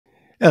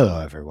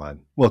Hello, everyone.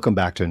 Welcome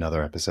back to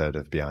another episode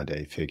of Beyond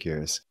Eight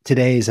Figures.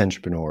 Today's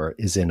entrepreneur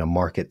is in a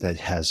market that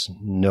has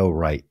no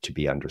right to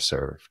be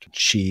underserved.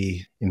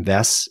 She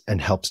invests and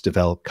helps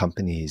develop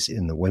companies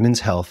in the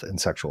women's health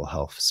and sexual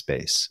health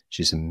space.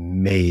 She's an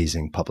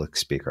amazing public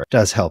speaker. It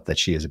does help that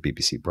she is a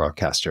BBC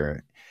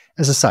broadcaster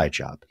as a side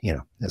job,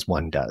 as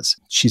one does.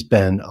 She's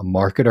been a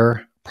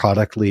marketer,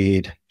 product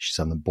lead. She's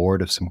on the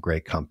board of some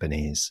great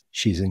companies.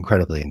 She's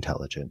incredibly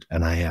intelligent,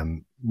 and I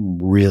am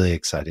really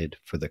excited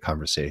for the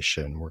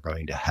conversation we're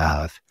going to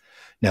have.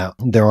 Now,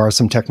 there are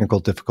some technical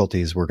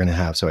difficulties we're going to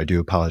have, so I do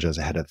apologize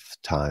ahead of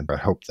time. I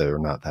hope they're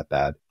not that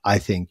bad. I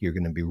think you're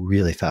going to be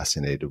really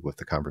fascinated with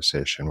the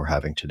conversation we're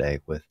having today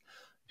with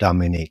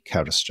Dominnique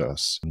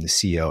Karetsos, the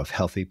CEO of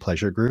Healthy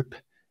Pleasure Group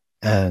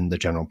and the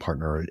general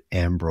partner at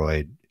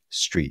Ambroid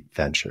Street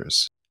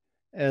Ventures.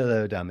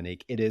 Hello,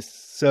 Dominnique. It is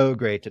so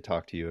great to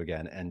talk to you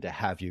again and to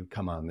have you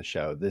come on the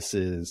show. This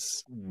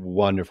is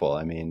wonderful.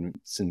 I mean,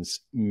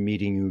 since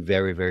meeting you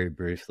very, very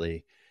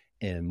briefly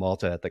in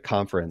Malta at the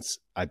conference,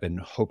 I've been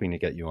hoping to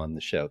get you on the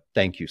show.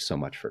 Thank you so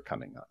much for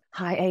coming on.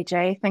 Hi,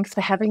 AJ. Thanks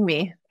for having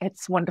me.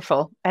 It's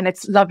wonderful. And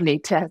it's lovely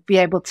to be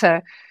able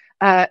to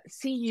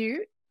see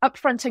you up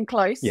front and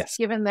close, yes.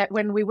 Given that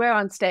when we were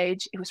on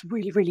stage, it was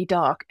really, really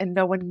dark and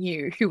no one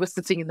knew who was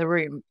sitting in the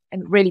room,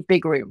 and really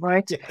big room,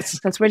 right? Yes.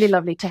 So it's really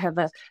lovely to have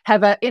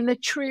a in the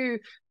true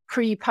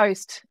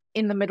pre-post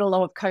in the middle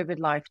of COVID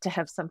life to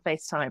have some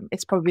FaceTime.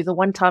 It's probably the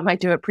one time I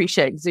do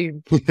appreciate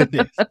Zoom.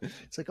 Yes.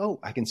 It's like, oh,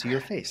 I can see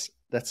your face.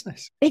 That's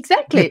nice.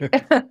 Exactly.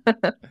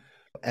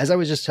 As I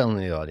was just telling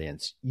the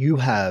audience, you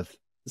have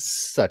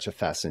such a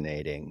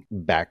fascinating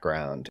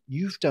background.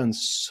 You've done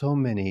so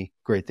many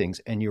great things,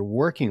 and you're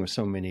working with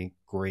so many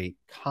great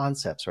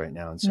concepts right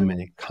now and so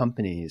many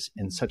companies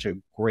in such a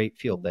great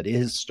field that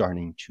is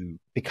starting to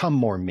become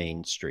more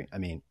mainstream. I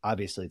mean,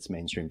 obviously it's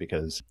mainstream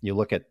because you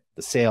look at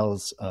the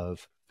sales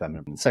of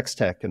feminine sex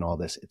tech and all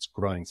this, it's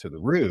growing through the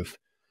roof.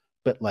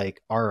 But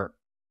like our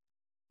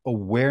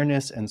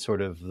awareness and sort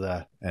of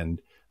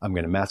and I'm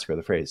going to massacre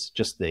the phrase,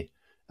 just the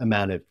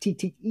amount of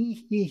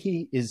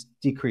is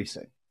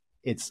decreasing.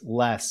 It's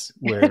less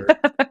where,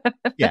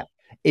 yeah,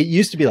 it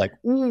used to be like,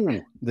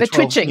 ooh, the 12,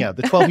 twitching. Yeah,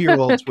 the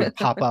 12-year-olds would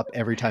pop up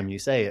every time you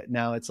say it.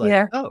 Now it's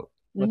like, oh,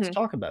 let's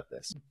talk about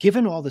this.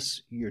 Given all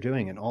this you're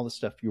doing and all the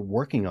stuff you're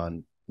working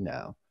on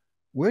now,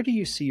 where do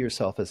you see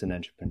yourself as an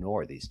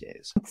entrepreneur these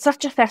days? It's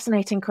such a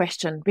fascinating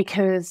question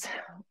because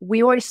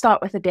we always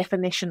start with a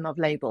definition of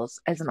labels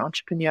as an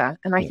entrepreneur.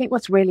 And I think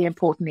what's really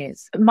important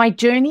is my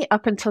journey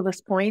up until this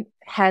point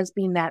has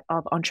been that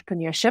of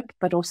entrepreneurship,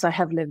 but also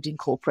have lived in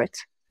corporate.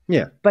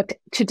 Yeah. But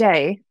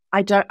today,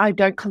 I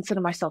don't consider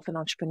myself an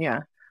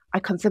entrepreneur. I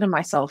consider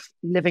myself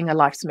living a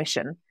life's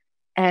mission.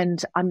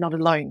 And I'm not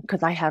alone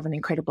because I have an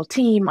incredible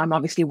team. I'm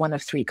obviously one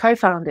of 3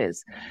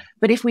 co-founders.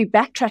 But if we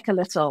backtrack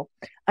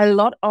a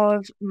lot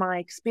of my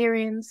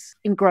experience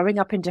in growing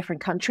up in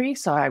different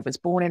countries, so I was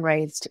born and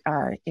raised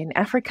in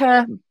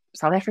Africa,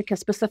 South Africa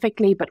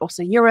specifically, but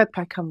also Europe.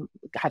 I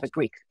have a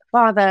Greek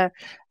father,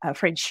 a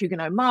French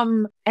Huguenot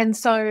mum. And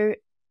so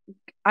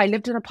I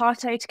lived in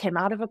apartheid, came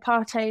out of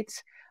apartheid.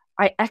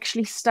 I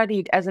actually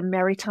studied as a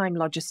maritime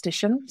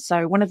logistician.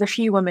 So one of the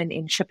few women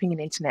in shipping and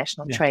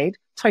international trade.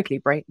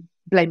 Totally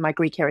blame my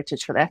Greek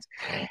heritage for that.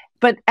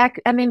 But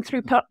and then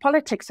through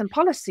politics and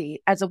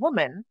policy as a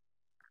woman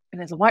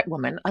and as a white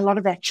woman, a lot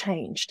of that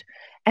changed.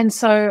 And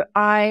so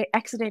I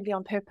accidentally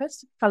on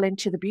purpose fell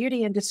into the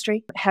beauty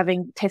industry,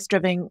 having test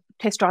driving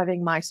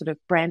my sort of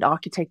brand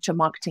architecture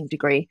marketing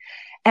degree.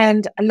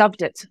 And I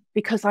loved it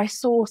because I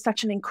saw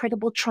such an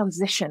incredible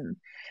transition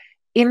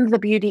in the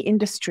beauty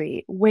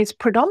industry, was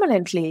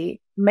predominantly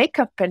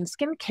makeup and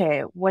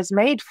skincare was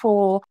made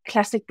for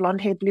classic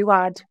blonde-haired,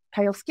 blue-eyed,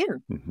 pale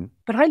skin. Mm-hmm.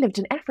 But I lived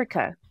in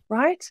Africa,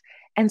 right?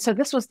 And so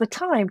this was the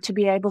time to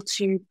be able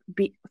to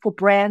be, for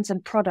brands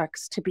and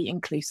products to be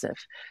inclusive,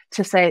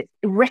 to say,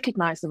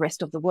 recognize the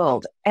rest of the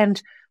world.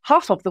 And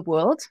half of the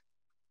world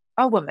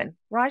are women,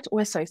 right?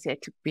 Or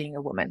associated with being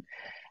a woman.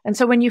 And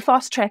so when you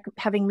fast track,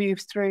 having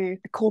moved through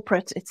the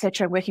corporate, et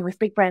cetera, working with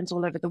big brands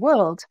all over the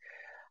world,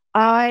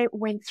 I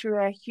went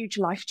through a huge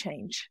life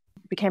change,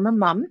 became a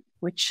mum,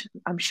 which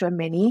I'm sure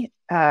many,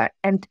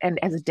 and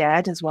as a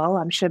dad as well,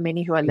 I'm sure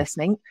many who are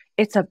listening,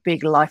 it's a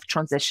big life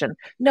transition.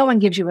 No one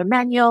gives you a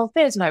manual.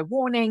 There's no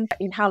warning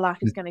in how life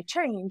is going to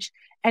change.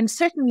 And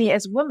certainly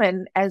as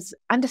women, as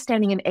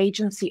understanding an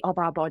agency of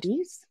our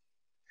bodies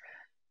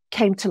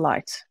came to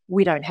light.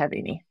 We don't have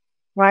any,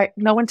 right?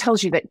 No one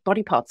tells you that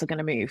body parts are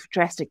going to move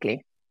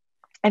drastically.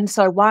 And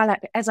so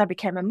as I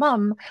became a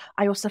mum,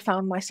 I also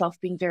found myself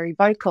being very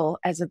vocal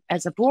as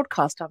a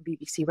broadcaster on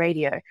BBC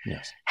Radio,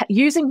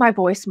 using my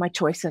voice, my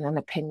choice, and an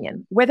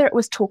opinion, whether it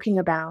was talking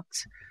about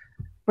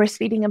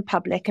breastfeeding in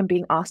public and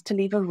being asked to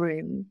leave a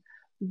room,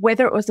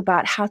 whether it was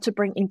about how to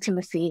bring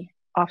intimacy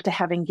after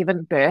having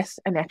given birth,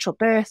 a natural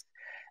birth.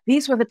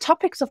 These were the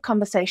topics of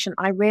conversation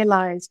I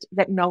realized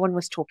that no one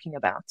was talking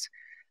about.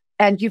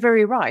 And you're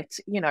very right.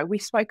 We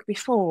spoke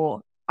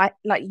before.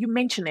 Like you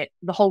mention it,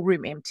 the whole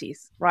room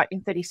empties, right?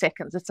 In 30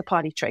 seconds, it's a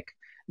party trick.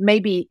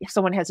 maybe if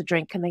someone has a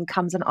drink and then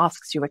comes and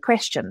asks you a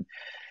question.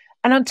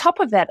 And on top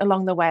of that,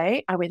 along the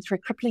way, I went through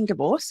a crippling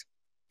divorce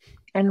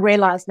and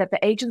realized that the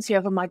agency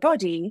over my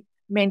body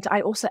meant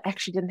I also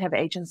actually didn't have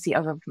agency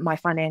over my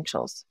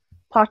financials,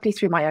 partly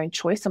through my own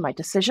choice and my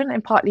decision,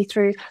 and partly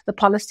through the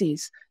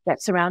policies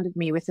that surrounded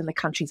me within the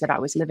countries that I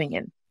was living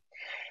in.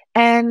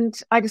 And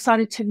I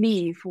decided to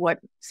leave what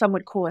some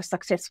would call a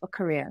successful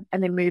career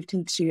and then moved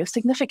into a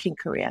significant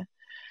career.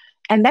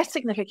 And that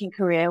significant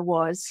career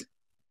was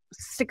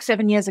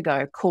 6-7 years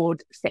ago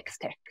called sex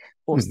tech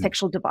or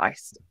sexual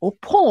device or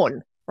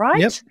porn, right?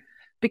 Yep.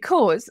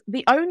 Because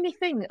the only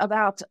thing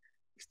about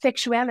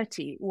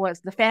sexuality was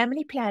the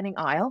family planning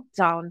aisle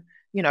down,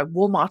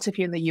 Walmart if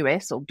you're in the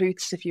US or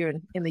Boots if you're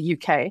in the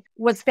UK,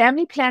 was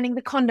family planning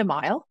the condom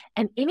aisle,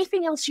 and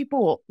anything else you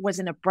bought was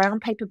in a brown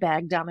paper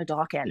bag down a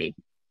dark alley,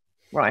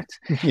 right?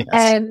 Yes.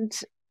 And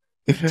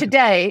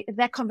today,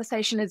 that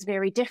conversation is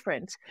very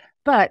different.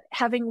 But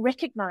having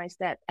recognized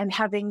that and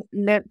having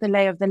learnt the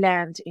lay of the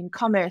land in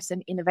commerce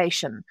and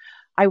innovation,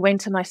 I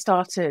went and I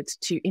started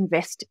to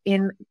invest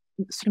in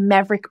sort of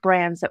maverick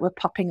brands that were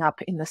popping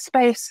up in the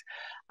space.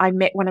 I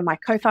met one of my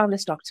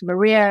co-founders, Dr.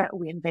 Maria.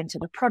 We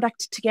invented a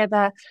product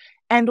together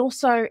and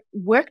also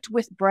worked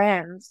with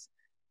brands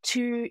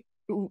to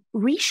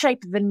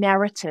reshape the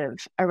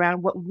narrative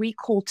around what we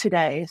call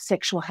today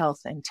sexual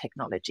health and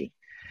technology.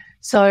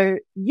 So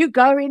you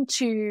go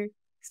into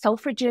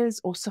Selfridges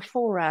or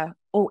Sephora,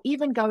 or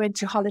even go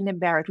into Holland &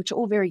 Barrett, which are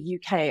all very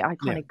UK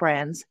iconic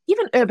brands,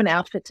 even Urban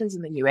Outfitters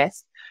in the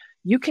US,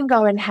 you can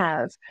go and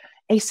have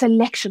a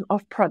selection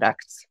of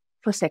products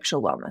for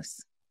sexual wellness,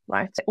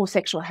 right? Or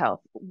sexual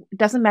health. It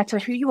doesn't matter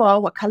who you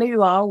are, what color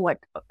you are, what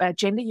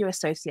gender you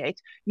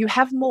associate. You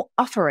have more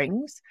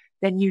offerings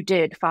than you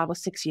did 5 or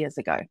 6 years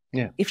ago.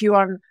 Yeah. If you're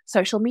on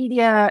social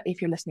media,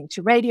 if you're listening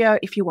to radio,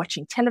 if you're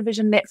watching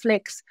television,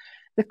 Netflix,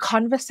 the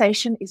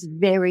conversation is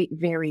very,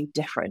 very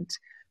different.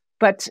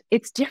 But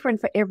it's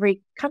different for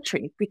every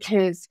country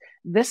because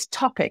this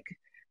topic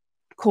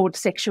called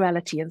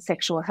sexuality and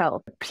sexual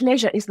health,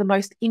 pleasure is the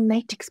most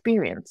innate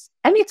experience.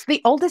 And it's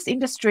the oldest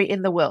industry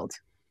in the world.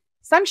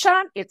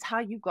 Sunshine, it's how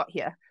you got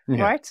here,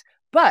 right?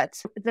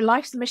 But the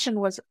life's mission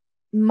was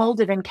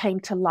molded and came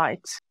to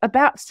light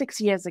about 6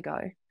 years ago.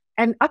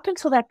 And up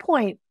until that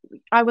point,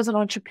 I was an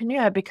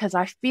entrepreneur because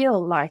I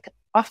feel like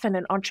often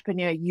an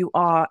entrepreneur, you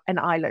are an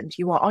island.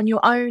 You are on your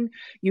own.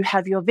 You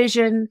have your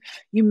vision.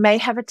 You may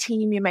have a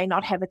team. You may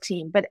not have a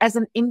team. But as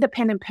an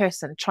independent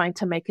person trying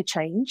to make a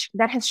change,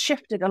 that has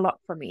shifted a lot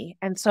for me.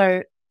 And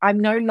so I'm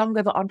no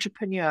longer the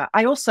entrepreneur.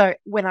 I also,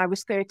 when I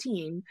was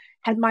 13,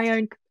 had my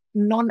own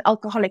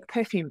non-alcoholic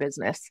perfume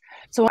business.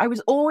 So I was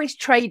always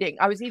trading.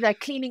 I was either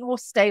cleaning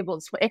horse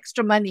stables for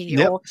extra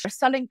money or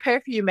selling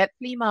perfume at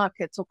flea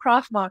markets or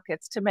craft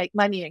markets to make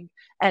money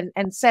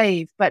and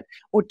save,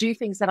 or do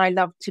things that I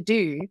love to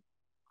do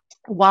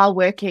while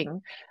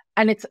working.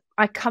 And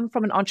I come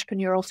from an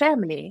entrepreneurial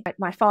family.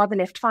 My father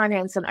left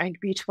finance and owned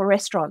beautiful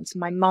restaurants.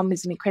 My mom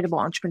is an incredible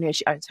entrepreneur.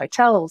 She owns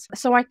hotels.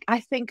 So I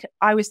think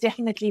I was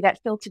definitely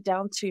that filtered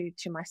down to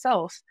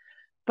myself.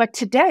 But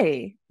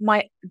today,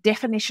 my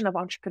definition of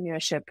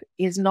entrepreneurship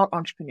is not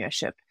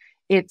entrepreneurship.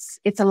 It's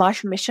a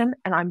life mission.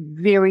 And I'm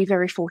very,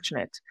 very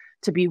fortunate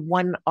to be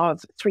one of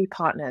 3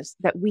 partners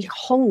that we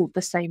hold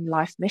the same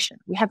life mission.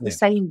 We have the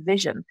same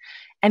vision.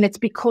 And it's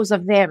because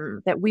of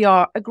them that we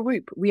are a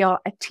group. We are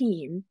a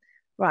team,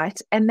 right?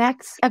 And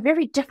that's a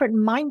very different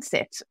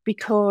mindset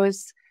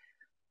because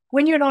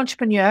when you're an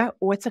entrepreneur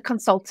or it's a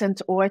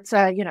consultant or it's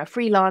a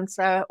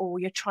freelancer or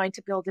you're trying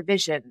to build a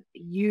vision,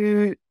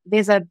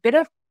 there's a bit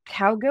of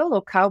cowgirl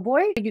or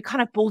cowboy. You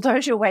kind of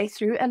bulldoze your way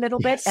through a little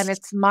bit. And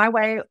it's my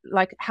way,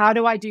 like, how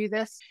do I do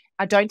this?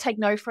 I don't take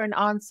no for an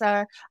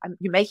answer.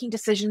 You're making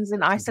decisions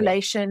in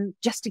isolation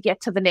just to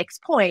get to the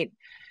next point.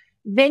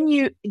 Then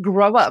you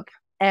grow up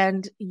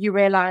and you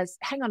realize,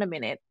 hang on a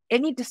minute,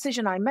 any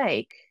decision I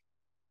make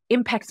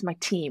impacts my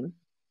team,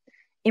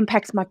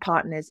 impacts my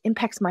partners,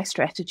 impacts my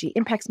strategy,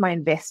 impacts my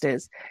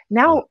investors.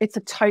 Now it's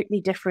a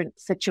totally different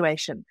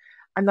situation.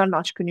 I'm not an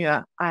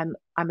entrepreneur. I'm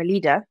a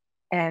leader.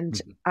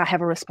 And I have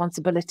a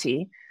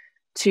responsibility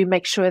to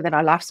make sure that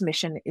our life's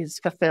mission is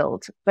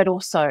fulfilled, but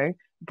also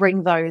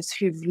bring those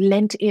who've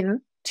lent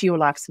in to your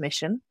life's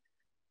mission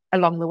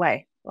along the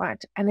way,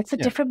 right? And it's a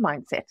different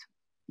mindset,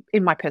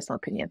 in my personal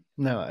opinion.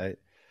 No,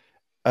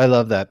 I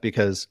love that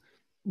because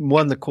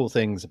one of the cool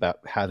things about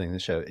having the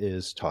show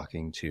is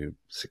talking to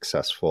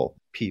successful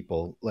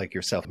people like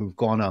yourself who've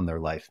gone on their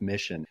life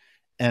mission.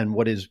 And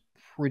what is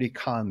pretty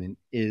common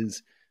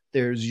is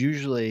there's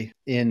usually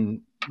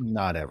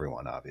not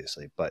everyone,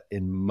 obviously, but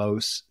in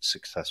most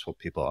successful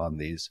people on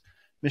these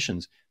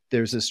missions,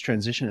 there's this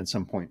transition at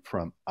some point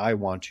from I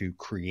want to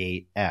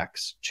create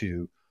X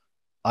to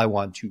I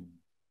want to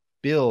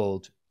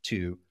build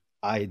to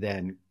I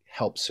then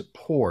help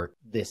support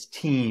this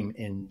team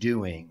in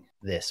doing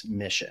this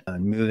mission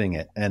and moving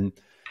it. And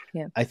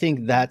I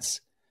think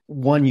that's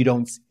one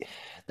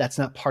that's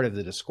not part of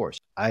the discourse.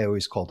 I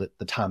always called it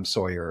the Tom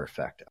Sawyer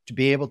effect. To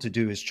be able to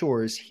do his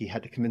chores, he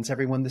had to convince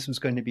everyone this was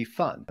going to be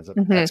fun. As a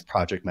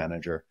ex-project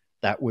manager,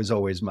 That was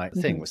always my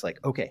thing, Mm-hmm. was like,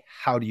 okay,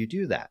 how do you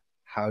do that?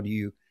 How do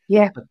you,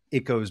 Yeah. but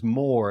it goes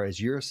more, as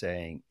you're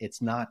saying,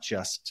 it's not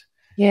just,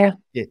 Yeah.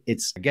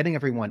 it's getting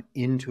everyone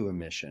into a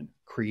mission,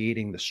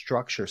 creating the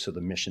structure so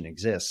the mission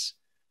exists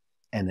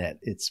and that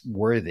it's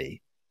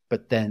worthy,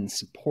 but then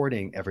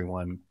supporting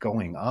everyone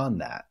going on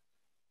that.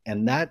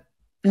 And that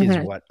is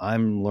Mm-hmm. what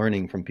I'm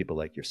learning from people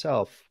like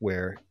yourself,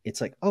 where it's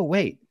like, oh,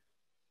 wait,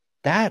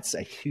 that's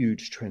a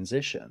huge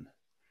transition.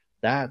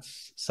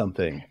 That's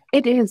something.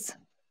 It is.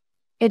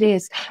 It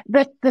is.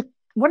 The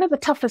one of the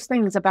toughest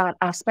things about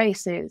our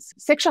space is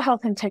sexual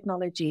health and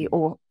technology,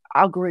 or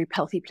our group,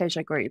 Healthy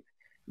Pleasure Group.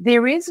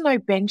 There is no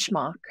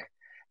benchmark.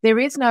 There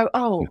is no,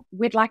 oh,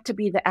 we'd like to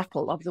be the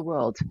Apple of the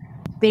world.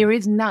 There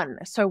is none.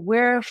 So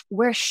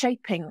we're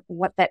shaping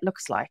what that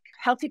looks like.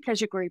 Healthy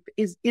Pleasure Group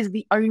is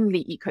the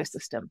only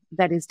ecosystem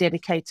that is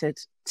dedicated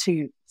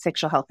to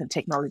sexual health and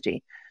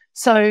technology.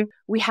 So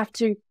we have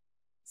to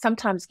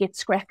sometimes get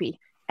scrappy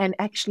and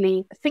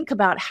actually think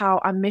about how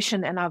our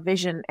mission and our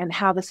vision and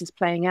how this is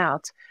playing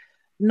out.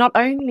 Not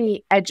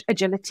only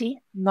agility,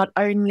 not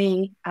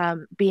only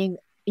being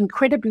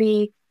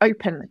incredibly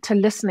open to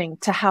listening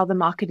to how the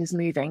market is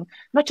moving,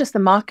 not just the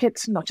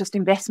market, not just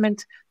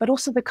investment, but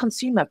also the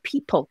consumer,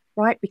 people,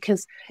 right?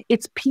 Because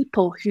it's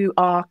people who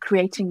are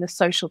creating the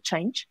social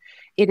change.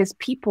 It is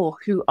people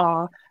who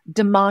are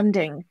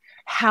demanding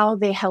how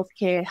their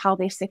healthcare, how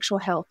their sexual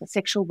health,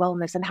 sexual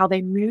wellness, and how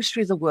they move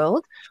through the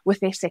world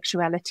with their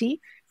sexuality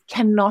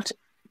cannot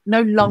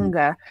no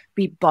longer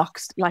be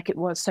boxed like it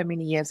was so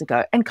many years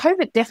ago. And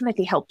COVID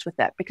definitely helped with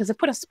that because it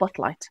put a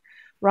spotlight,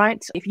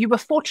 right? If you were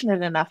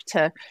fortunate enough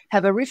to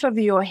have a roof over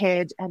your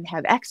head and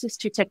have access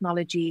to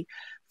technology,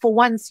 for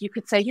once you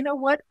could say, you know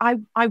what, I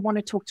want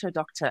to talk to a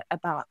doctor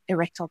about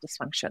erectile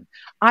dysfunction.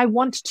 I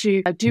want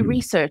to do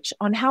research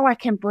on how I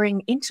can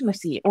bring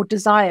intimacy or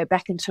desire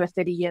back into a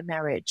 30-year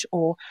marriage,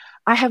 or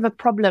I have a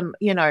problem,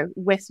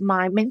 with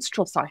my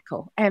menstrual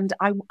cycle and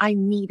I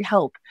need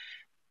help.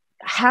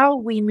 How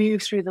we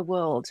move through the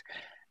world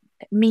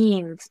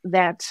means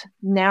that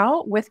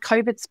now, with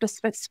COVID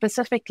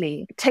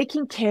specifically,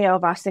 taking care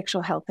of our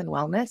sexual health and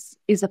wellness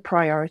is a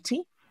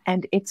priority,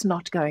 and it's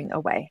not going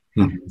away.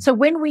 Mm-hmm. So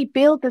when we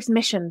build this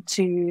mission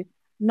to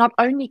not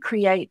only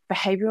create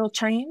behavioral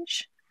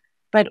change,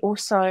 but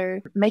also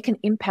make an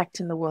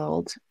impact in the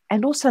world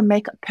and also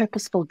make a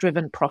purposeful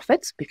driven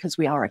profits, because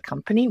we are a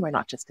company, we're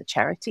not just a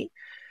charity,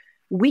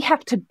 we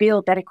have to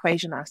build that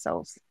equation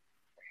ourselves.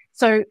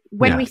 So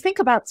when we think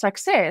about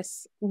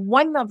success,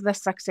 one of the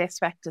success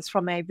factors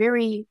from a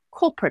very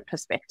corporate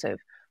perspective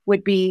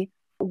would be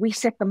we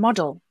set the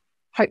model.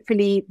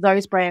 Hopefully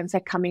those brands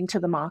that come into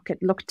the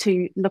market look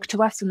to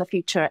us in the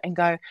future and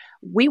go,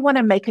 we want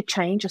to make a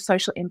change, a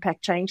social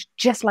impact change,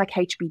 just like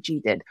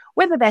HBG did.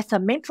 Whether that's a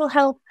mental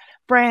health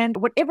brand,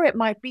 whatever it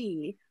might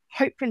be,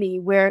 hopefully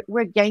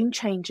we're game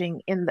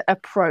changing in the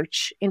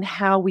approach in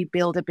how we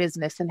build a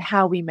business and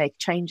how we make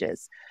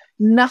changes.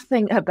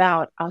 Nothing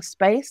about our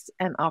space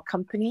and our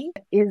company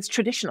is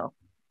traditional,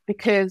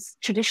 because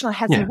traditional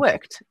hasn't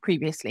worked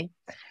previously.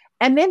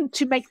 And then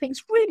to make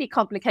things really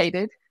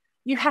complicated,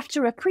 you have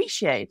to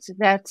appreciate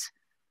that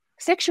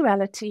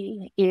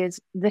sexuality is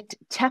the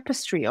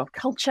tapestry of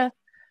culture,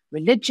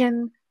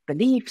 religion,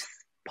 beliefs,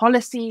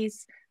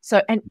 policies.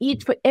 So, and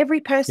for every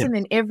person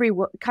in every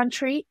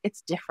country,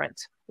 it's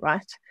different,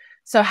 right?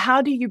 So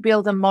how do you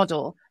build a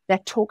model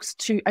that talks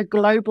to a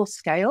global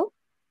scale,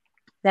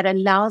 that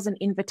allows an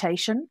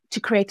invitation to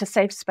create a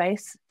safe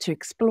space to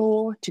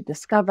explore, to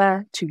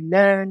discover, to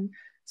learn,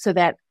 so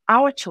that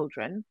our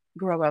children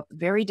grow up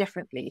very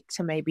differently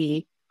to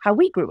maybe how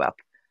we grew up?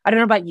 I don't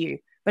know about you,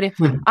 but if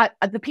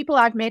the people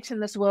I've met in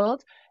this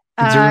world,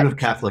 conservative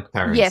Catholic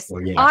parents. Yes,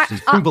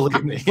 so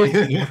believe me.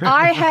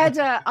 I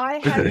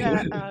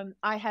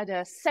had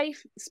a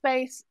safe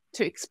space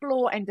to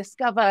explore and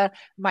discover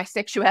my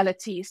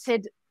sexuality.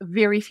 Said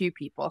very few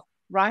people,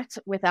 right?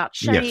 Without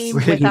shame,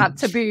 without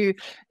taboo.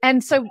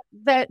 And so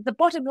the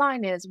bottom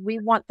line is we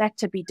want that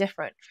to be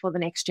different for the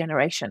next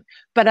generation.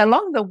 But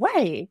along the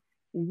way,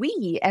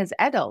 we as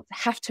adults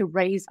have to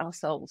raise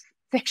ourselves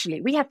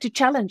sexually. We have to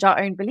challenge our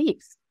own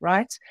beliefs,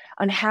 right?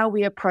 On how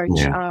we approach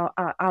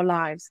our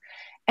lives.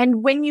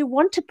 And when you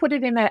want to put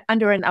it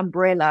under an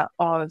umbrella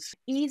of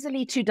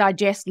easily to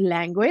digest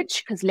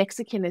language, because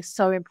lexicon is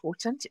so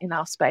important in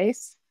our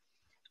space,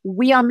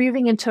 we are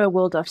moving into a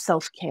world of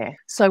self-care.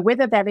 So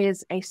whether that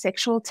is a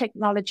sexual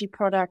technology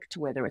product,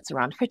 whether it's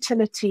around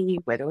fertility,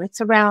 whether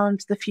it's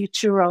around the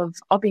future of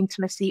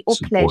intimacy or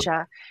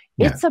pleasure,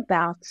 it's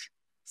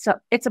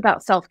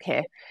about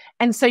self-care.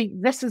 And so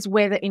this is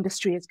where the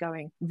industry is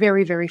going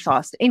very, very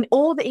fast. In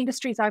all the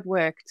industries I've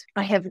worked,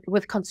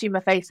 with consumer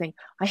facing,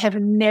 I have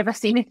never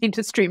seen an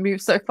industry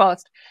move so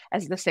fast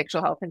as the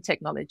sexual health and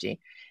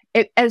technology.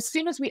 As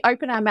soon as we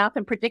open our mouth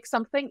and predict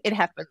something, it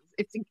happens.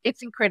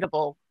 It's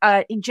incredible.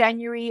 In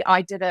January,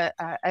 I did a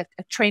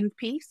trend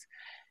piece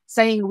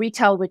saying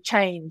retail would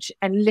change,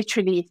 and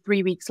literally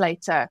 3 weeks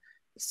later,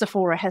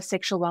 Sephora has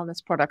sexual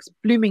wellness products.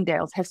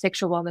 Bloomingdale's has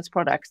sexual wellness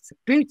products.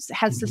 Boots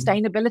has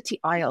sustainability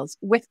aisles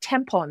with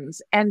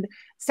tampons and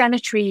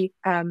sanitary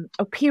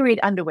or period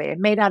underwear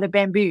made out of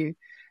bamboo.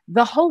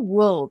 The whole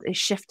world is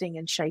shifting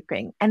and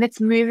shaping, and it's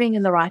moving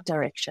in the right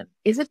direction.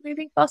 Is it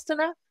moving fast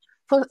enough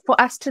for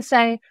us to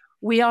say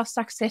we are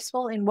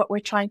successful in what we're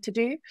trying to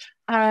do?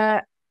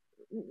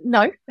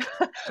 No,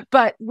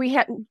 but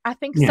I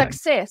think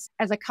success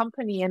as a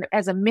company and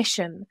as a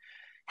mission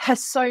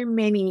has so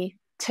many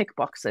tick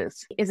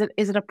boxes. Is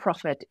it a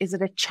profit? Is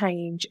it a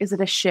change? Is it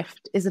a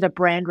shift? Is it a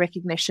brand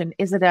recognition?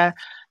 Is it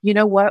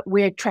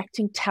we're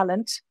attracting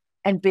talent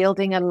and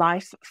building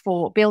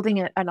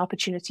an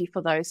opportunity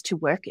for those to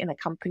work in a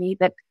company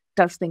that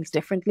does things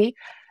differently?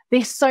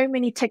 There's so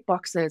many tick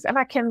boxes, and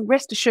I can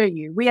rest assure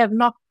you, we have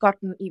not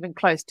gotten even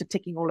close to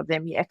ticking all of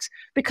them yet,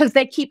 because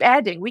they keep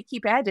adding. We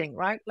keep adding,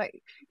 right?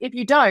 Like, if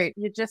you don't,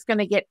 you're just going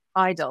to get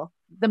idle.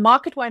 The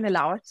market won't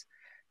allow it.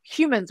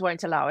 Humans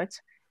won't allow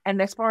it.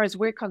 And as far as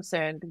we're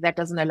concerned, that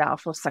doesn't allow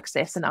for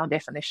success in our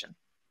definition,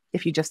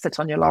 if you just sit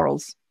on your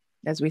laurels,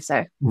 as we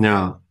say.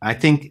 No, I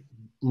think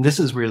this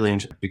is really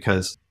interesting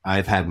because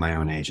I've had my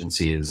own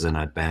agencies and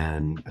I've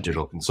been a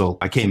digital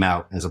consultant. I came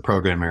out as a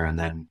programmer, and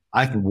then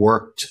I've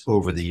worked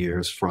over the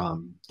years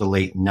from the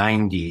late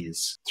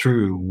 90s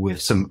through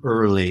with some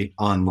early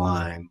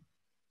online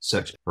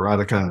such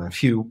erotica and a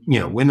few,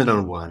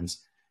 women-owned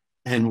ones.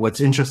 And what's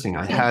interesting,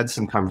 I had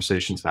some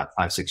conversations about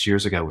 5-6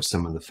 years ago with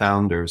some of the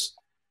founders.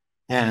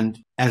 And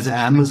as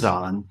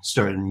Amazon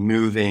started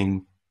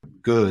moving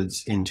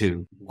goods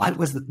into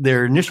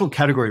their initial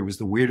category was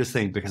the weirdest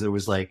thing, because it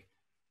was like,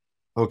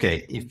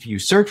 okay, if you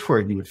search for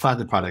it, you would find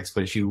the products.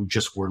 But if you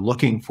just were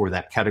looking for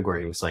that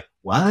category, it was like,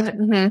 what?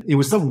 Mm-hmm. It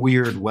was some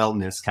weird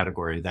wellness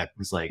category that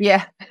was like,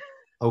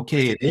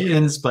 okay, it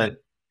is, but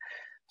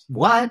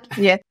what?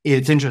 Yeah.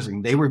 It's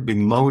interesting. They were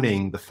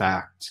bemoaning the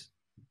fact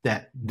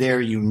that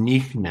their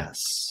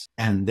uniqueness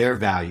and their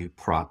value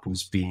prop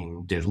was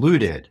being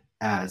diluted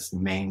as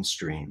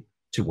mainstream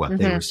to what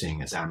they were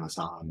seeing as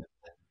Amazon.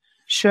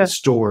 Sure.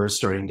 Stores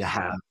starting to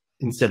have,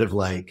 instead of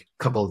like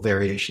a couple of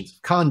variations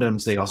of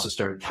condoms, they also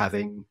started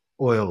having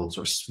oils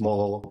or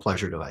small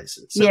pleasure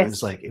devices. So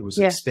it was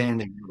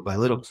expanding little by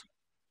little.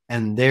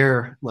 And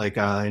they're like,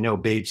 I know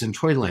Babes in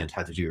Toyland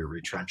had to do a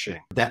retrenching.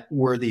 That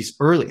were these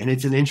early, and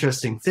it's an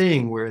interesting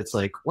thing where it's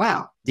like,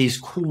 wow, these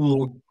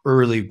cool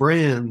early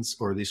brands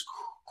or these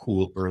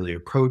cool early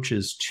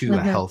approaches to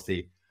a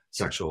healthy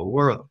sexual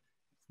world,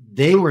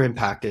 they were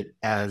impacted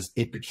as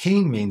it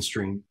became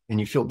mainstream, and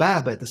you feel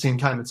bad, but at the same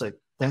time, it's like,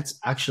 that's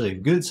actually a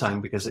good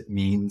sign, because it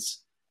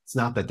means it's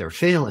not that they're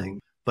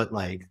failing, but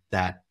like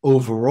that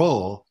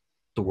overall,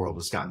 the world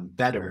has gotten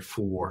better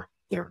for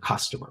their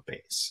customer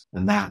base.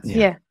 And that,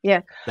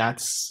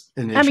 that's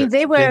an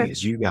interesting thing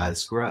as you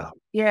guys grow.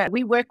 Yeah,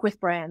 we work with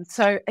brands.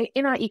 So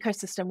in our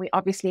ecosystem, we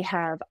obviously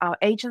have our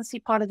agency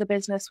part of the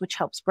business, which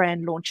helps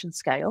brand launch and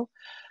scale.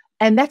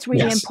 And that's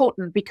really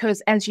important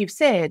because, as you've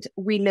said,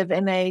 we live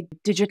in a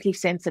digitally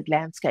censored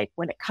landscape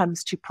when it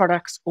comes to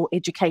products or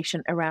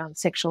education around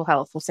sexual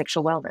health or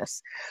sexual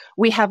wellness.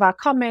 We have our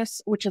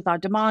commerce, which is our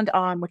demand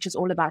arm, which is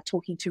all about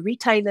talking to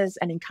retailers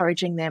and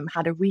encouraging them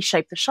how to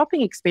reshape the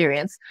shopping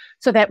experience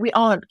so that we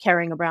aren't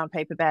carrying a brown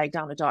paper bag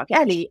down a dark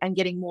alley and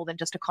getting more than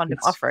just a condom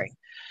offering.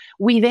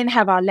 We then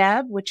have our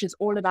lab, which is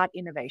all about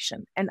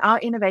innovation. And our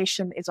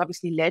innovation is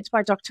obviously led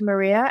by Dr.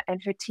 Maria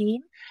and her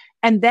team.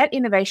 And that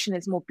innovation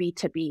is more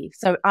B2B.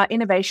 So our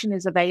innovation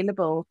is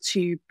available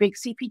to big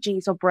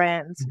CPGs or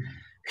brands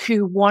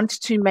who want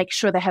to make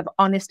sure they have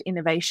honest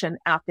innovation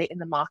out there in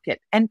the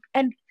market. And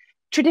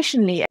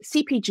traditionally,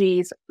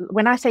 CPGs,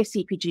 when I say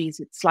CPGs,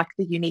 it's like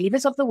the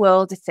Unilevers of the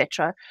world,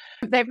 etc.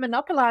 They've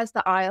monopolized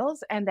the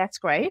aisles, and that's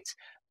great.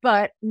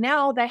 But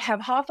now they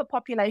have half a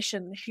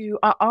population who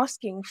are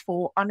asking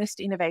for honest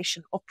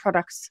innovation of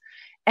products.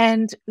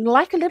 And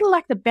like a little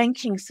like the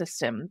banking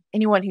system,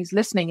 anyone who's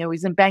listening or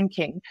is in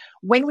banking,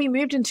 when we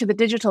moved into the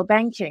digital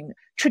banking,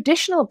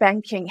 traditional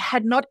banking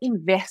had not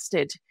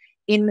invested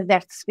in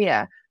that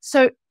sphere.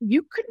 So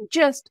you couldn't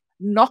just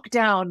knock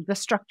down the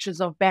structures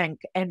of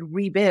bank and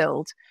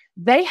rebuild.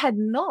 They had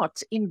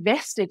not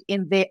invested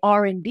in their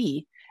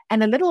R&D.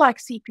 And a little like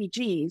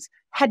CPGs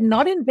had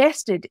not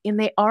invested in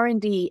their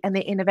R&D and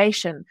their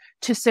innovation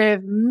to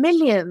serve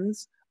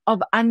millions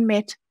of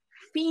unmet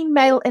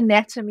female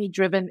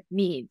anatomy-driven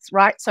needs,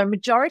 right? So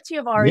majority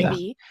of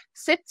R&D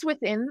sits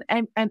within,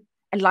 and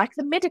like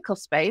the medical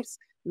space,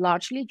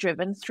 largely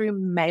driven through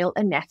male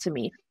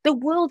anatomy. The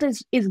world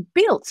is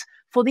built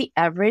for the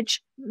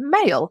average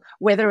male,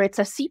 whether it's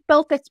a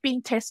seatbelt that's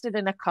being tested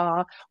in a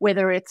car,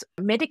 whether it's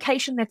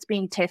medication that's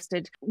being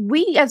tested.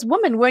 We as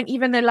women weren't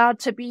even allowed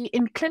to be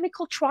in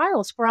clinical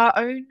trials for our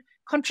own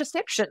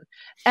contraception.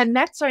 And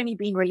that's only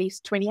been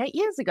released 28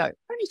 years ago,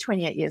 only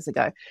 28 years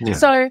ago. Yeah.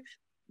 So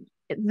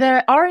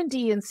the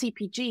R&D and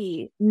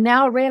CPG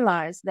now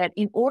realize that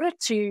in order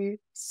to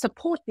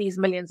support these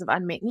millions of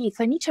unmet needs,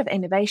 they need to have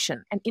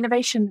innovation, and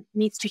innovation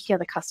needs to hear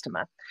the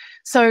customer.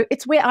 So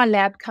it's where our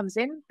lab comes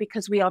in,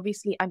 because we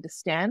obviously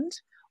understand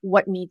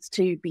what needs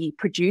to be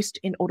produced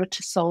in order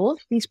to solve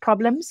these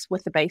problems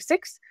with the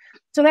basics.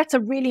 So that's a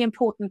really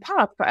important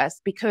part for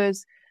us,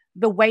 because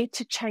the way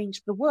to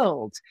change the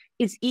world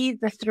is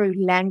either through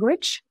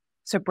language,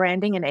 so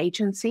branding and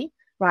agency,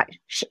 right?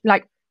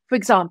 Like, for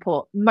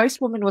example,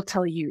 most women will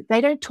tell you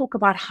they don't talk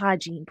about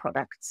hygiene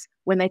products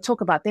when they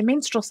talk about their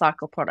menstrual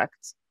cycle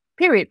products,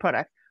 period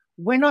product.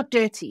 We're not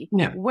dirty.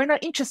 Yeah. We're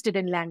not interested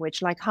in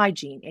language like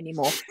hygiene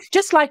anymore.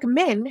 Just like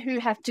men who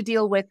have to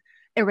deal with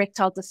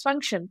erectile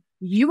dysfunction,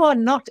 you are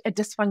not a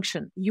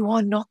dysfunction. You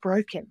are not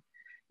broken.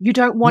 You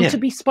don't want to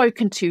be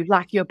spoken to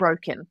like you're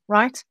broken,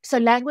 right? So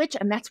language,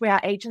 and that's where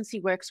our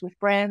agency works with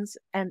brands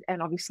and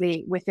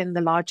obviously within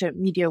the larger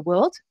media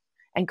world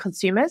and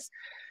consumers.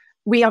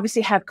 We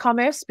obviously have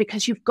commerce,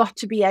 because you've got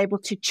to be able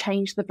to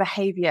change the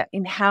behavior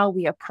in how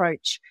we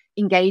approach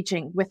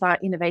engaging with our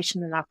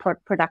innovation and our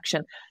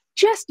production.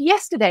 Just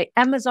yesterday,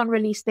 Amazon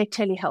released their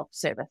telehealth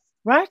service,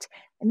 right?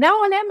 Now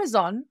on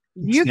Amazon,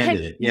 you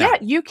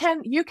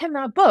can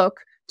now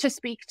book to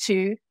speak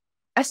to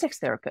a sex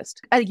therapist,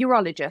 a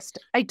urologist,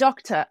 a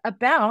doctor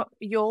about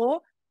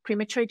your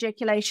premature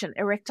ejaculation,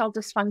 erectile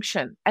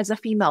dysfunction as a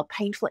female,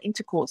 painful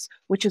intercourse,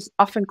 which is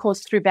often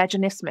caused through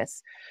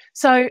vaginismus.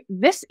 So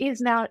this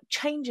is now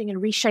changing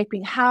and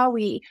reshaping how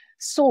we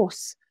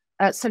source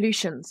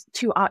solutions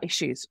to our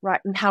issues,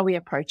 right? And how we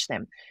approach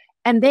them.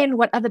 And then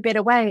what other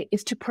better way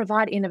is to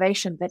provide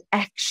innovation that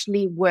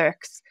actually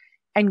works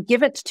and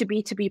give it to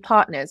B2B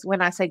partners.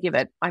 When I say give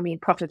it, I mean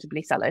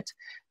profitably sell it.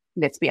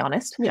 Let's be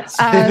honest. Yes.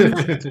 to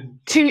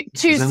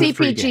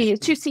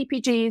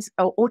CPGs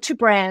or to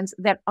brands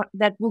that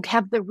will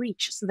have the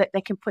reach so that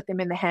they can put them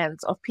in the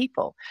hands of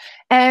people.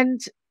 And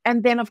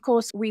then, of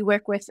course, we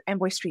work with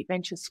Amboy Street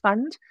Ventures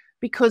Fund,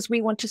 because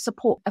we want to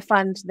support a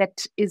fund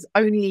that is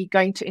only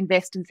going to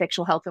invest in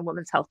sexual health and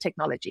women's health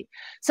technology.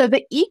 So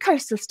the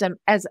ecosystem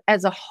as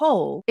a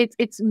whole,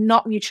 it's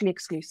not mutually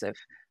exclusive,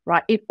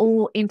 right? It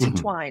all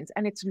intertwines,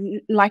 and it's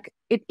like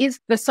it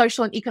is the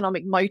social and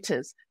economic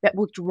motors that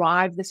will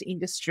drive this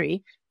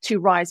industry to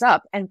rise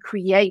up and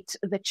create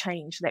the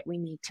change that we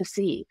need to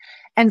see.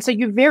 And so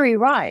you're very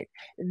right.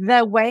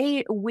 The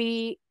way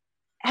we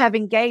have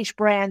engaged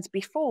brands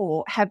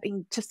before,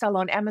 having to sell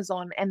on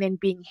Amazon and then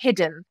being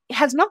hidden,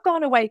 has not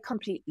gone away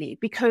completely,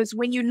 because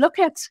when you look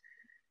at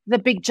the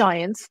big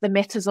giants, the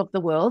Metas of the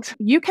world,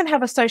 you can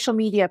have a social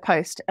media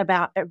post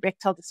about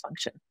erectile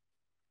dysfunction.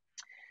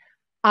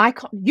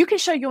 You can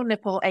show your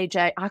nipple,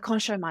 AJ. I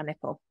can't show my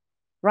nipple,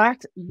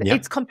 right? Yep.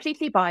 It's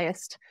completely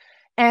biased.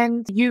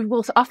 And you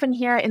will often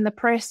hear in the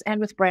press and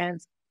with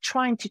brands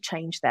trying to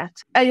change that.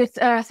 I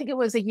think it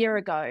was a year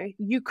ago,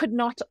 you could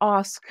not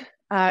ask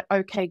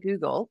OK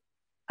Google.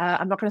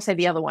 I'm not going to say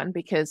the other one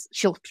because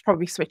she'll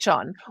probably switch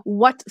on.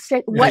 What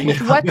sexual?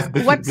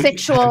 What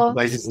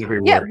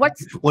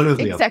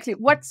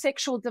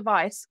sexual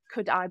device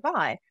could I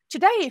buy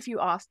today? If you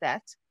ask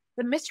that,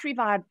 the mystery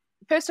vibe.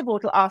 First of all,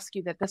 it'll ask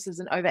you that this is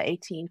an over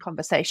 18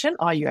 conversation.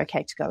 Are you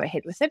okay to go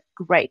ahead with it?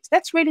 Great.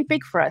 That's really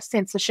big for us.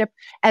 Censorship,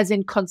 as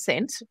in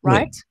consent,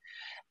 right?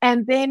 Yeah.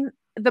 And then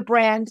the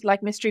brand,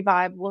 like Mystery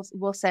Vibe,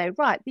 will say,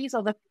 right, these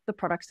are the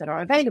products that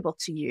are available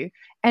to you.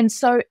 And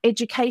so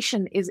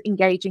education is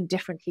engaging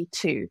differently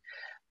too.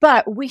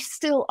 But we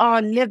still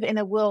live in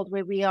a world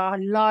where we are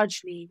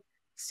largely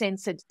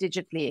censored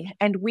digitally.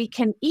 And we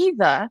can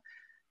either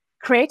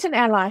create an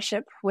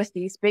allyship with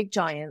these big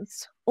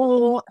giants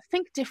or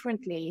think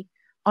differently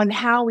on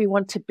how we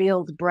want to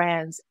build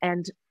brands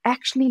and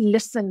actually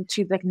listen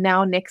to the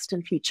now, next,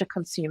 and future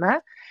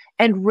consumer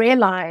and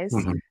realize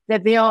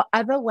that there are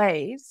other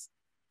ways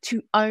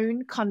to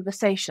own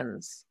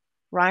conversations,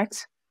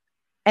 right?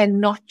 And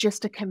not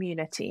just a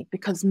community,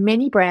 because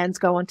many brands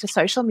go onto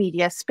social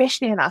media,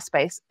 especially in our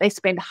space, they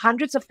spend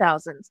hundreds of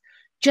thousands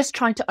just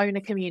trying to own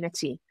a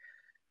community.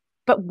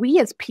 But we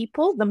as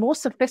people, the more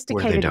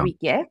sophisticated we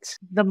get,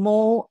 the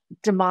more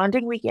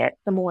demanding we get,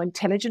 the more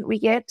intelligent we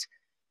get.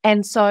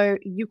 And so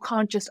you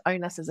can't just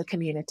own us as a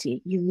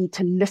community. You need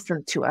to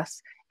listen to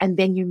us. And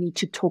then you need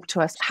to talk to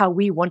us how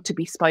we want to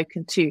be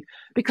spoken to,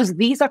 because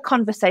these are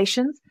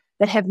conversations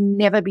that have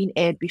never been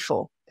aired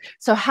before.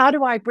 So how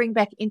do I bring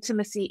back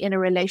intimacy in a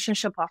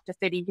relationship after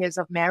 30 years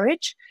of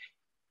marriage?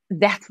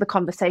 That's the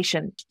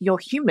conversation your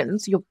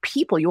humans, your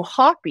people, your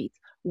heartbeat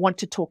want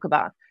to talk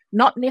about.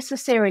 Not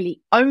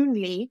necessarily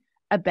only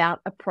about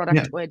a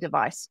product or a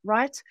device,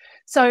 right?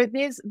 So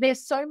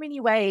there's so many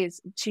ways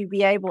to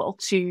be able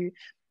to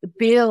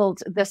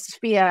build the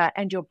sphere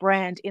and your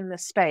brand in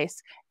this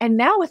space. And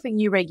now with the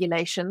new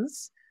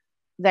regulations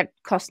that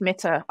cost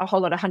Meta a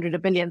whole lot of hundreds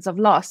of billions of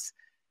loss,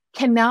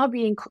 can now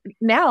be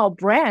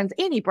brands,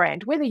 any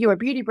brand, whether you're a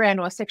beauty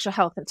brand or a sexual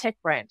health and tech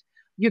brand,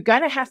 you're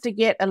going to have to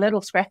get a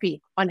little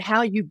scrappy on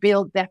how you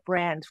build that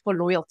brand for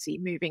loyalty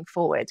moving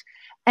forward.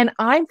 And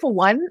I'm, for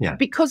one,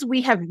 because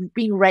we have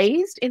been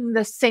raised in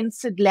the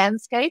censored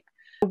landscape,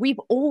 we've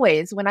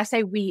always, when I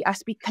say we, I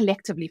speak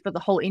collectively for the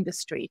whole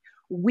industry,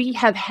 we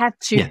have had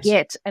to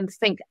get and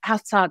think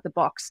outside the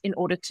box in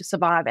order to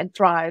survive and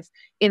thrive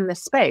in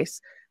this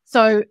space.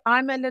 So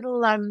I'm a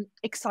little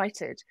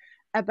excited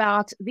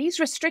about these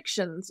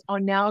restrictions are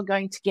now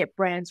going to get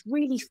brands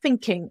really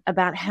thinking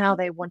about how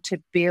they want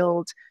to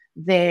build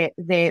their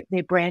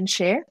brand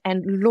share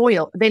and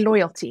their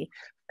loyalty,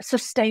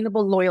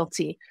 sustainable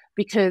loyalty,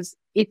 because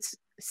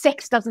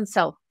sex doesn't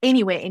sell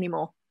anywhere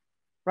anymore,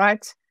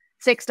 right?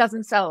 Sex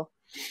doesn't sell.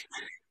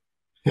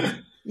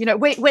 You know,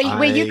 where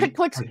you could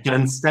put, I've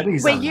done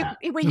studies on that.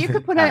 Where you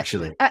could put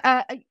actually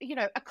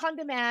a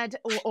condom ad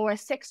or a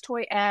sex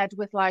toy ad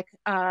with like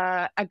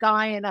a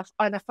guy in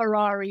a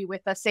Ferrari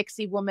with a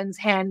sexy woman's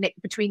hand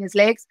between his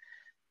legs,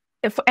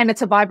 and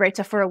it's a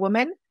vibrator for a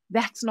woman,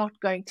 that's not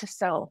going to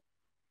sell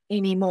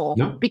anymore.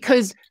 No.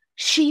 Because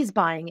she's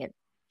buying it.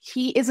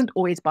 He isn't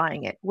always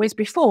buying it, whereas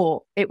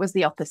before it was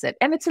the opposite.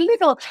 And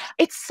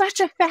it's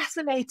such a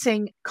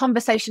fascinating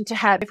conversation to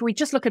have. If we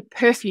just look at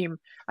perfume,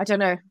 I don't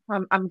know,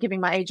 I'm giving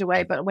my age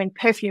away, but when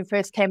perfume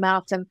first came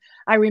out, and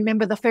I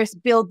remember the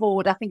first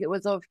billboard, I think it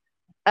was of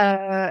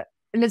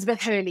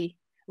Elizabeth Hurley,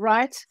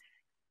 right?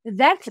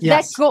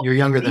 You're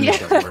younger than me.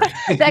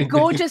 that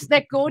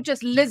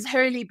gorgeous Liz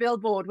Hurley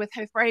billboard with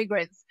her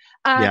fragrance.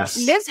 Yes.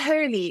 Liz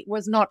Hurley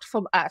was not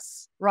for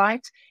us,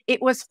 right?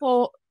 It was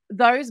for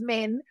those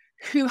men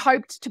who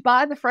hoped to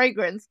buy the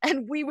fragrance,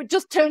 and we would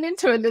just turn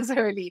into a Liz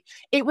Hurley.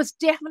 It was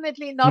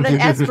definitely not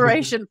an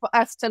aspiration for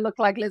us to look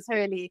like Liz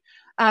Hurley,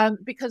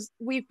 because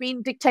we've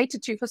been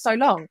dictated to for so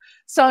long.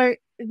 So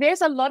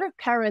there's a lot of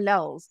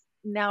parallels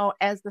now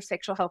as the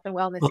sexual health and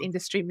wellness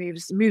industry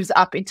moves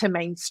up into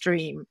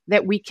mainstream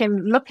that we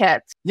can look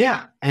at.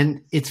 Yeah.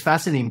 And it's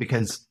fascinating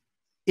because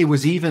it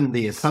was even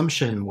the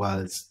assumption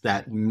was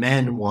that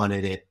men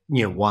wanted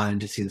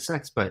to see the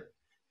sex, but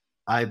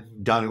I've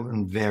done it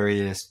in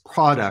various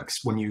products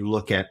when you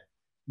look at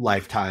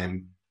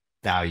lifetime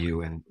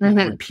value and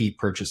repeat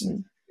purchases,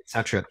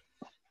 etc.,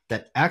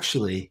 that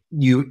actually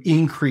you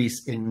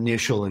increase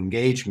initial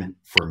engagement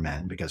for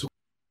men because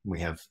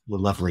we have the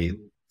lovely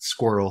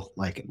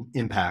squirrel-like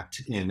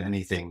impact in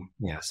anything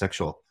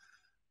sexual,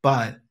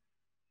 but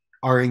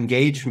our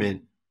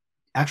engagement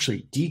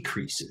actually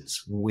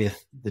decreases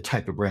with the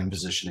type of brand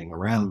positioning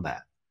around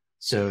that.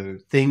 So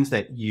things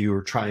that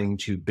you're trying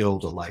to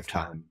build a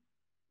lifetime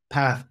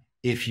path,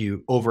 if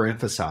you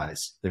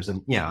overemphasize,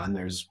 and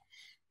there's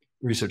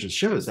research that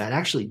shows that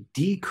actually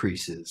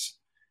decreases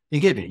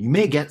engagement. You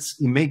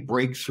may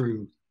break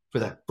through for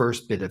that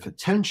first bit of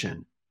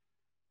attention,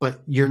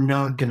 but you're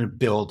not going to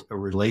build a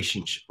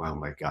relationship. Oh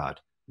my God,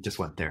 I just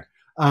went there.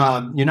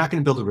 You're not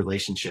going to build a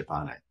relationship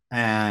on it.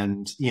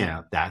 And,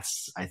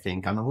 that's, I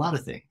think, on a lot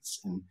of things.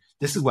 And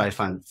this is why I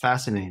find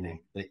fascinating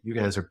that you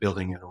guys are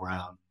building it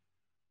around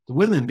the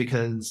women,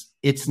 because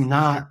it's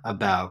not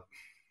about,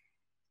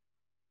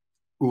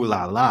 ooh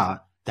la la,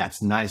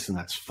 that's nice and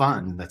that's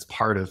fun. And that's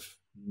part of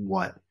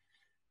what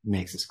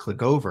makes us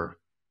click over.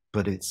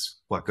 But it's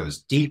what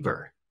goes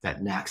deeper,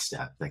 that next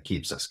step that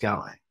keeps us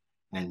going.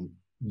 And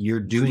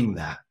you're doing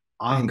that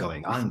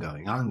ongoing.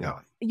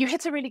 You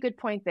hit a really good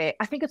point there.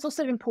 I think it's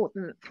also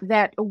important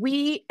that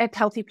we at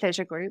Healthy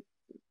Pleasure Group,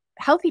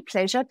 Healthy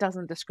Pleasure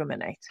doesn't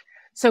discriminate.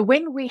 So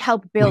when we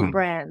help build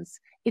brands,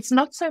 it's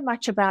not so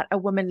much about a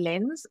woman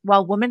lens,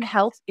 while women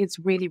health is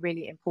really,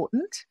 really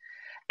important.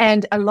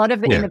 And a lot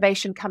of the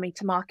innovation coming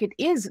to market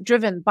is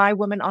driven by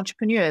women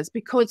entrepreneurs,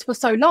 because for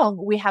so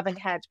long we haven't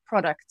had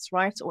products,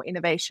 right, or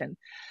innovation.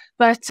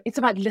 But it's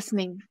about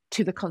listening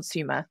to the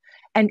consumer.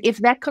 And if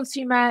that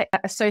consumer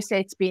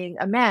associates being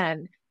a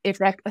man, if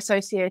that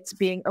associates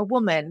being a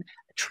woman,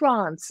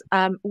 trans,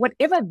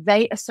 whatever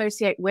they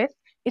associate with,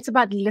 it's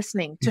about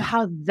listening to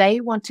how they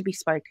want to be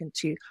spoken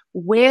to,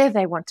 where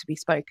they want to be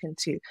spoken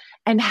to,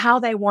 and how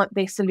they want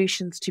their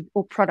solutions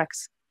or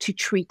products to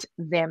treat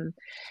them.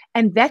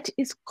 And that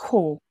is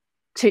core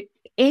to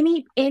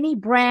any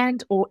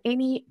brand or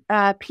any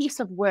piece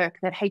of work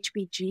that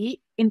HPG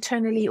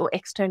internally or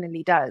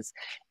externally does.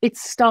 It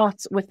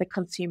starts with the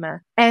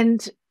consumer.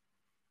 And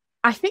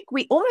I think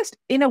we almost,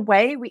 in a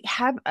way, we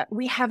have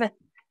a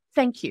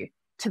thank you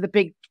to the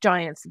big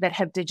giants that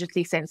have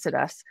digitally censored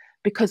us,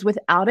 because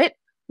without it,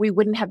 we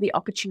wouldn't have the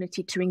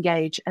opportunity to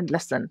engage and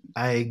listen.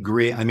 I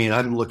agree. I mean,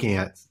 I'm looking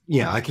at,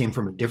 I came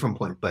from a different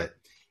point, but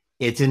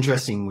it's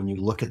interesting when you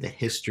look at the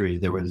history,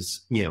 there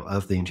was,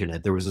 of the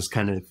internet, there was this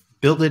kind of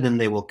build it and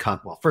they will come.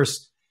 Well,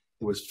 first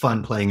it was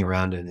fun playing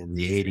around in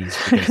the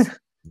 80s because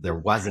there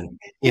wasn't,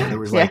 there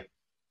was like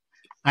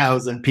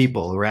 1,000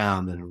 people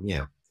around and,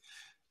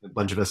 a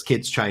bunch of us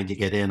kids trying to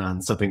get in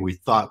on something we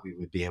thought we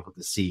would be able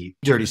to see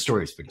dirty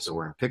stories because there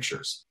weren't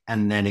pictures.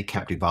 And then it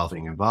kept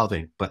evolving.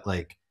 But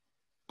like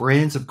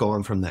brands have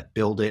gone from that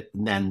build it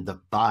and then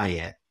the buy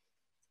it.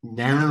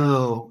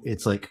 Now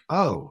it's like,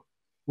 oh,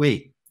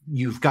 wait,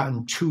 you've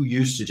gotten too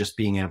used to just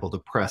being able to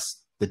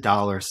press the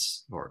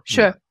dollars or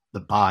the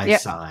buy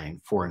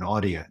sign for an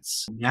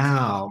audience.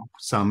 Now,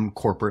 some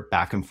corporate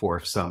back and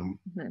forth, some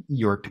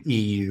Europe,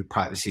 EU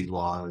privacy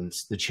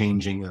laws, the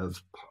changing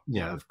of,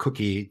 of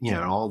cookie,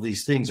 all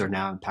these things are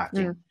now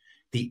impacting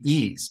the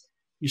ease.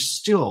 You're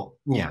still,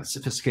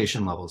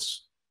 sophistication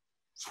levels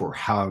for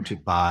how to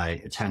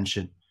buy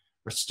attention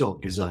are still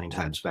a gazillion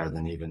times better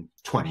than even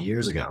 20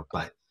 years ago,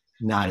 but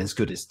not as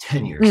good as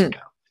 10 years ago.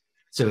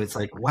 So it's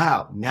like,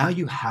 wow, now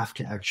you have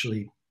to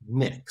actually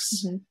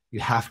mix. Mm-hmm. You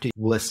have to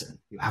listen,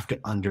 you have to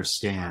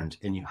understand,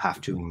 and you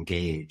have to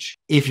engage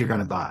if you're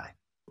going to buy.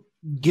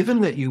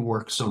 Given that you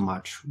work so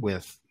much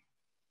with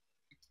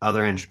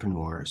other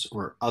entrepreneurs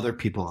or other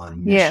people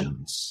on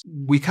missions,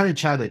 we kind of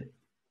chatted.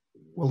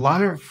 A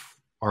lot of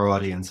our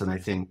audience, and I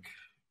think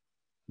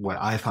what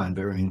I find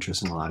very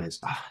interesting a lot is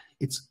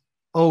it's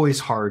always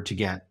hard to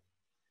get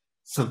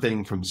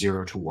something from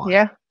 0 to 1.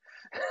 Yeah.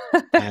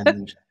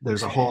 And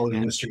there's a whole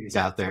industry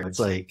out there. It's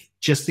like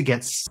just to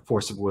get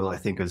force of will, I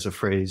think is a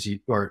phrase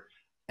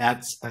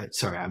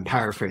sorry, I'm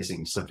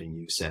paraphrasing something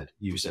you said.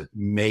 You said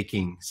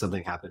making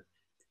something happen.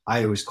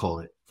 I always call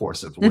it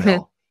force of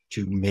will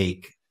to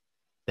make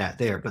that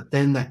there. But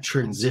then that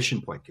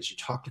transition point, because you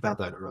talked about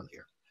that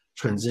earlier,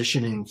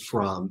 transitioning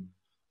from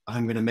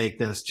I'm going to make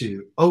this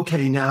to,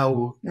 okay,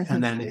 now,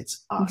 and then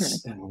it's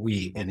us and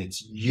we, and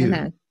it's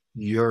you,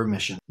 your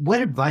mission.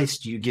 What advice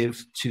do you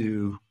give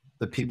to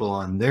the people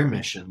on their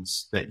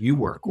missions that you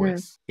work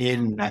with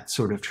in that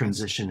sort of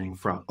transitioning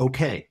from,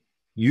 okay,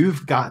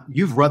 you've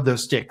rubbed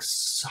those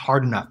sticks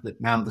hard enough that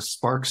now the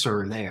sparks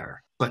are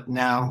there, but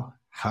now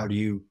how do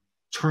you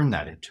turn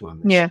that into a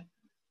mission? Yeah.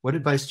 What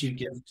advice do you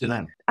give to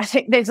them? I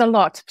think there's a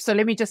lot. So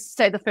let me just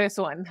say the first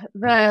one.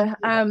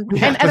 And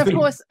of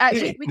course,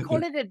 we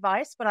call it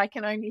advice, but I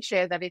can only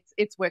share that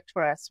it's worked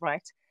for us,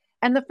 right?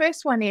 And the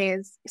first one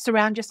is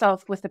surround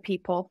yourself with the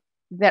people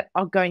that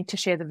are going to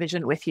share the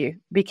vision with you,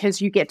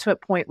 because you get to a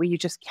point where you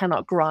just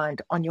cannot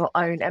grind on your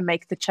own and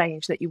make the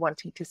change that you're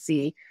wanting to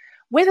see.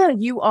 Whether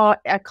you are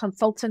a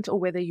consultant or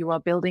whether you are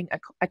building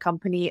a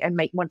company and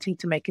wanting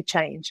to make a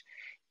change,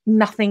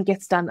 nothing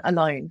gets done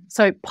alone.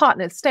 So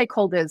partners,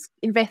 stakeholders,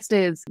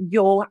 investors,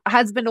 your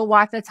husband or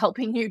wife that's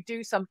helping you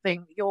do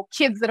something, your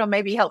kids that are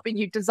maybe helping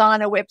you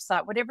design a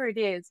website, whatever it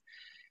is,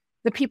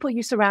 the people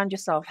you surround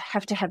yourself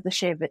have to have the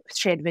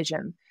shared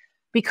vision.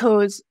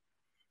 Because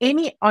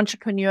any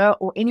entrepreneur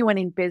or anyone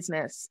in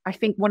business, I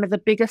think one of the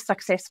biggest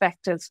success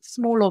factors,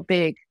 small or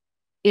big,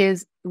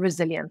 is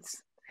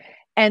resilience.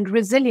 And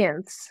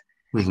resilience,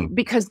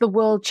 because the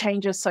world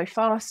changes so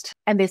fast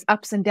and there's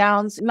ups and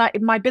downs.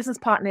 Like my business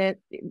partner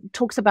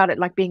talks about it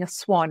like being a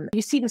swan.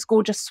 You see this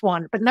gorgeous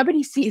swan, but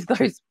nobody sees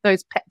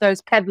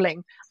those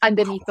paddling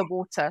underneath the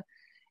water.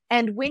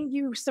 And when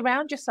you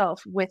surround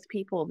yourself with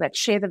people that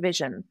share the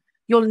vision,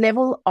 your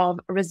level of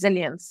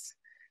resilience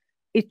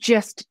is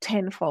just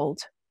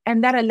tenfold.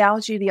 And that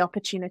allows you the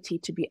opportunity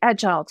to be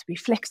agile, to be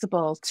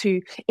flexible,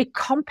 it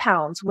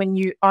compounds when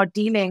you are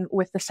dealing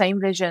with the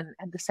same vision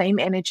and the same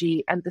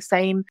energy and the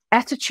same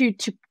attitude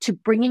to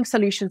bringing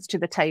solutions to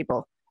the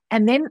table.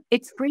 And then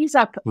it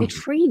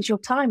frees your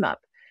time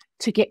up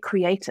to get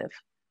creative,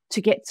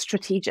 to get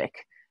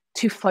strategic,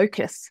 to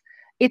focus.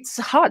 It's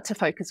hard to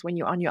focus when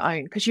you're on your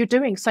own because you're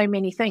doing so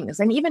many things.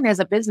 And even as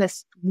a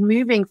business,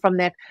 moving from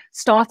that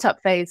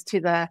startup phase to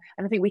and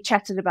I think we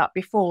chatted about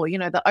before,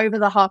 the over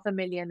the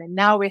 500,000, and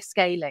now we're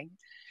scaling.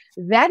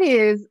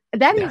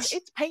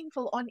 It's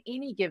painful on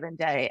any given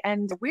day.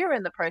 And we're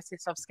in the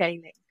process of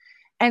scaling.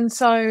 And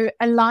so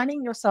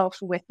aligning yourself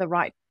with the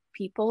right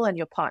people and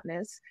your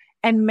partners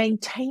and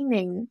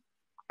maintaining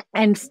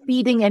and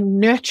feeding and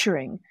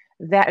nurturing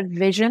that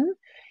vision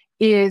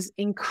is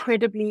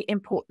incredibly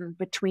important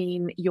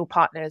between your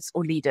partners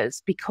or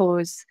leaders,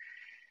 because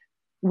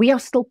we are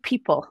still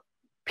people.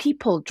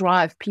 People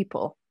drive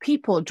people.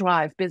 People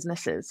drive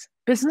businesses.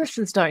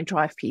 Businesses don't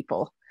drive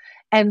people.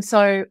 And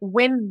so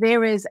when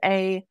there is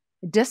a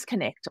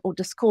disconnect or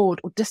discord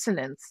or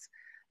dissonance,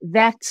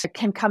 that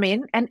can come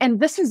in.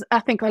 And this is, I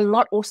think, a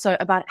lot also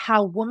about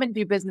how women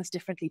do business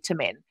differently to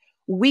men.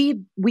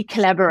 We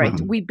collaborate,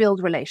 we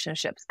build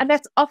relationships. And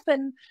that's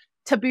often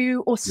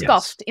taboo or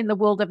scoffed in the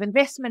world of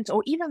investment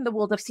or even the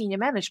world of senior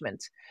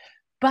management.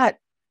 But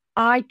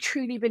I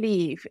truly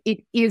believe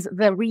it is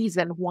the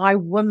reason why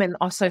women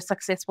are so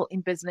successful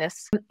in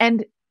business.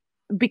 And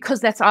because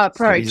that's our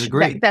approach.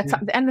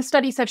 And the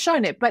studies have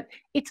shown it, but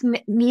it's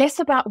less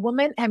about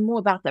women and more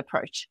about the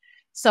approach.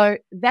 So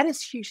that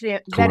is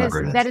hugely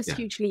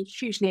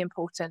hugely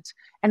important,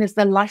 and is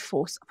the life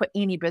force for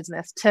any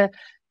business to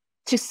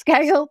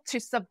scale, to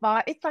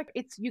survive. It's like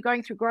you're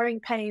going through growing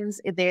pains.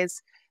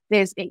 There's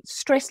a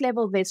stress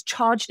level, there's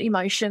charged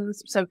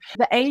emotions. So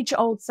the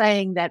age-old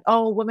saying that,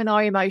 women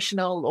are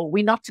emotional or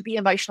we're not to be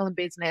emotional in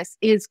business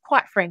is,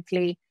 quite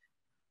frankly,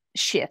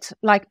 shit.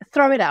 Like,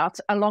 throw it out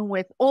along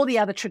with all the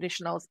other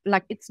traditionals.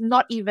 Like, it's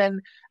not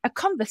even a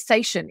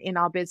conversation in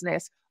our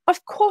business.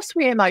 Of course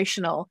we're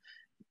emotional.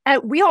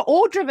 We are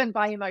all driven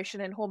by emotion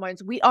and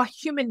hormones. We are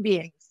human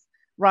beings,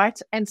 right?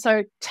 And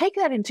so take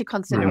that into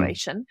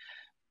consideration.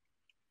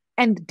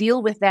 And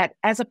deal with that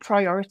as a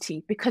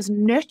priority, because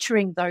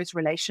nurturing those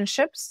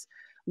relationships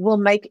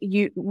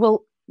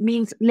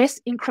means less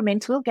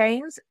incremental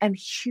gains and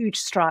huge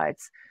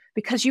strides,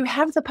 because you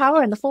have the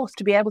power and the force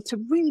to be able to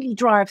really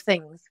drive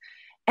things.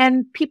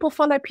 And people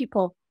follow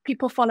people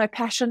follow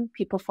passion,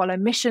 people follow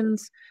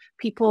missions,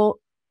 people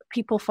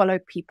people follow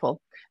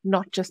people,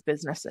 not just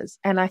businesses.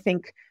 And I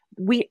think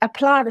we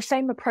apply the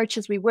same approach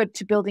as we would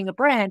to building a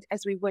brand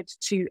as we would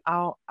to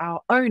our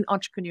own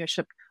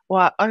entrepreneurship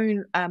or our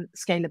own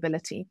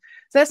scalability.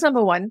 So that's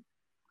number one.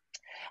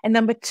 And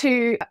number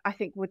two, I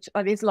think, which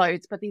there's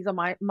loads, but these are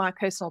my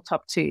personal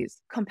top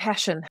twos.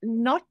 Compassion,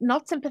 not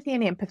sympathy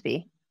and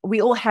empathy.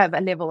 We all have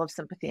a level of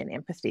sympathy and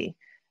empathy,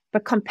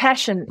 but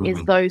compassion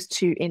is those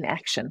two in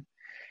action.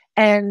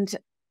 And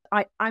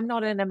I'm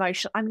not an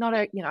emotion. I'm not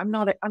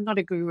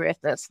a guru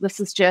at this. This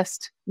is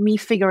just me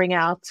figuring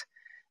out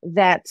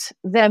that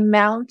the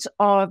amount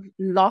of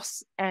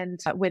loss, and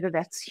whether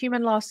that's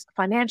human loss,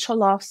 financial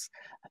loss,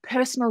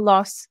 personal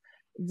loss,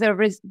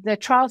 the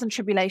trials and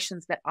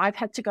tribulations that I've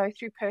had to go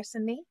through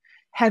personally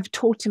have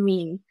taught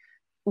me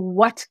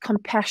what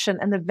compassion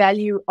and the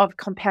value of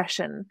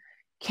compassion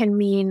can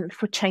mean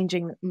for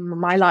changing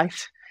my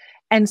life.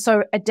 And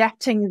so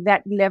adapting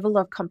that level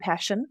of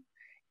compassion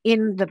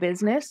in the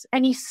business,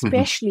 and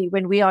especially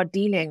when we are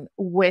dealing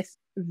with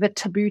the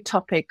taboo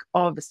topic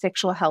of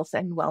sexual health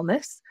and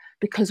wellness,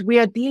 because we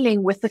are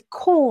dealing with the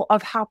core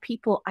of how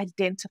people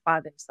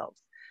identify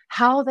themselves,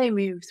 how they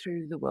move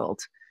through the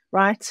world,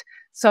 right?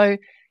 So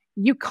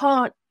you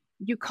can't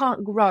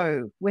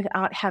grow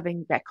without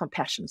having that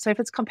compassion. So if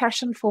it's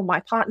compassion for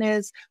my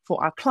partners,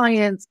 for our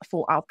clients,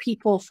 for our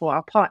people, for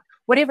our part,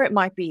 whatever it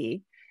might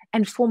be,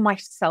 and for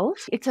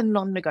myself, it's a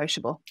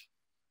non-negotiable.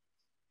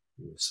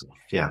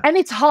 Yeah. And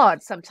it's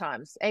hard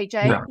sometimes, AJ.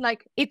 Yeah.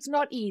 Like, it's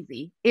not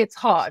easy. It's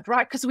hard,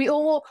 right? Because we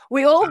all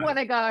want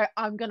to go,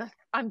 I'm gonna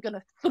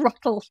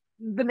throttle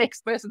the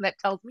next person that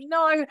tells me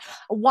no.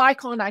 Why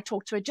can't I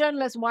talk to a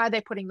journalist? Why are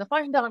they putting the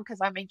phone down because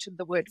I mentioned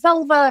the word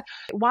vulva?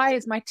 Why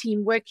is my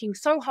team working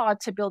so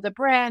hard to build a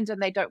brand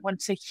and they don't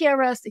want to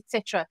hear us,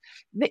 etc.?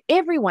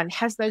 Everyone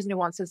has those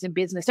nuances in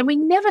business, and we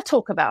never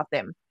talk about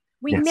them.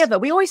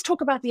 We always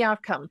talk about the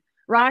outcome,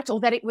 right? Or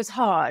that it was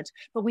hard,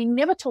 but we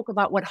never talk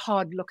about what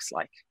hard looks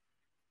like.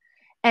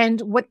 And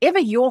whatever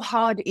your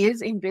hard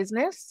is in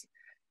business,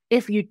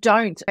 if you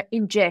don't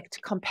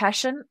inject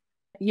compassion,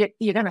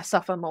 you're going to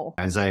suffer more.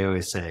 As I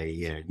always say,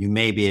 you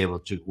may be able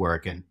to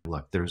work, and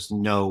look, there's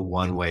no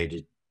one way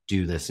to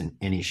do this in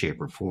any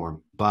shape or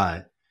form,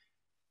 but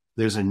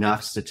there's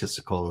enough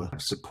statistical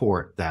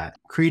support that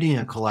creating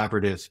a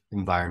collaborative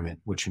environment,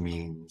 which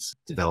means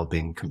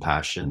developing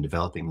compassion,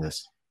 developing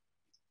this,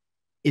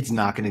 it's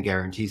not going to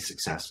guarantee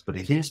success, but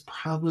it is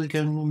probably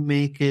going to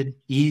make it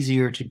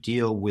easier to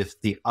deal with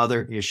the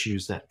other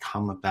issues that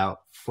come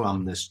about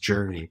from this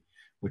journey,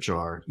 which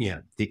are,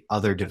 the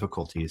other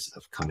difficulties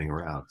of coming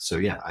around.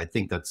 So I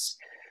think that's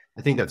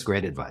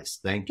great advice.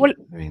 Thank you. Well,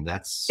 I mean,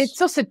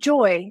 it's also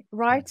joy,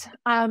 right?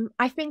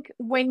 I think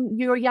when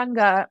you're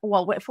younger,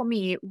 well, for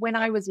me, when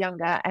I was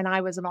younger and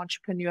I was an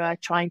entrepreneur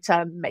trying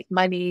to make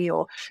money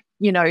or,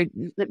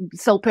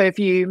 sell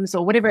perfumes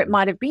or whatever it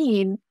might have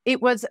been,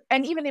 it was,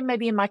 and even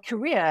maybe in my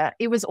career,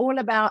 it was all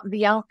about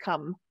the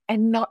outcome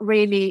and not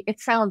really, it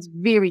sounds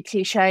very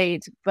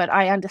cliched, but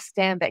I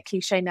understand that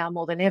cliche now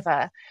more than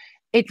ever.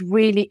 It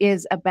really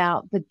is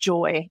about the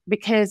joy,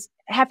 because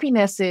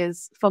happiness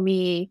is, for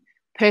me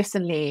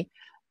personally,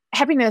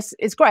 happiness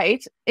is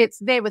great. It's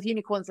there with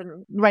unicorns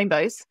and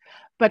rainbows.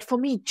 But for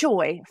me,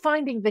 joy,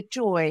 finding the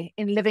joy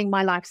in living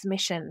my life's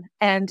mission,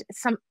 and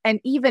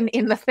even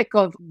in the thick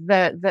of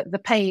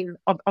the pain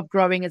of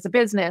growing as a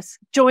business,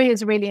 joy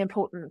is really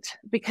important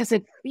because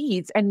it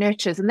feeds and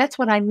nurtures. And that's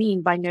what I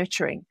mean by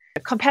nurturing.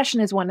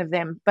 Compassion is one of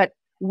them. But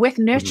with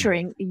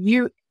nurturing,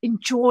 you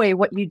enjoy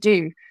what you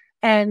do,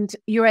 and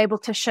you're able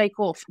to shake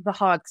off the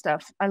hard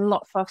stuff a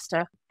lot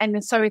faster.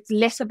 And so it's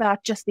less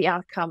about just the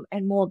outcome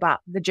and more about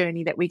the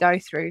journey that we go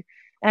through.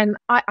 And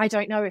I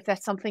don't know if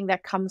that's something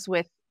that comes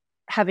with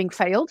having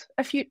failed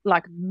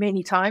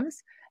many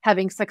times,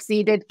 having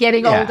succeeded,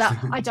 getting older.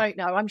 I don't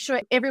know. I'm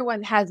sure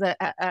everyone has an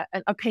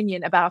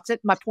opinion about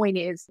it. My point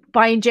is,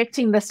 by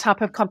injecting this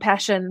type of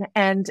compassion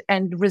and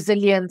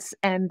resilience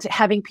and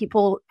having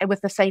people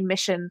with the same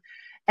mission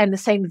and the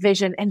same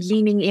vision and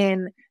leaning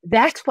in,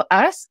 that for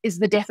us is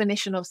the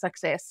definition of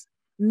success,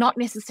 not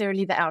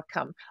necessarily the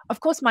outcome.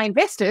 Of course, my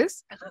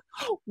investors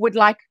would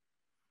like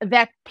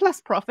that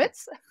plus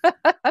profits,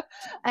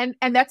 and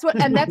that's what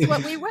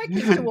we're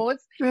working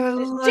towards.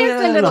 Just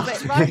a little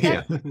bit,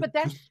 right? But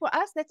that's, for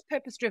us, that's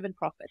purpose-driven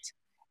profit.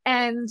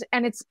 And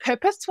it's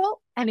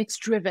purposeful and it's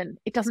driven.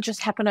 It doesn't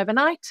just happen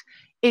overnight.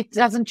 It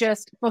doesn't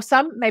just, for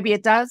some, maybe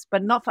it does,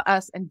 but not for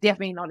us, and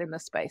definitely not in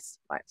this space.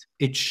 Right.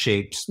 It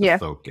shapes the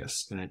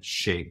focus, and it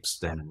shapes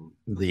then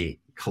the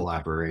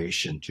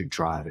collaboration to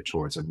drive it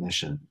towards a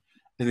mission.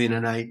 I mean,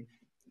 and I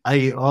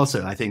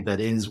think that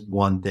is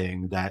one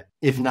thing that,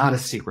 if not a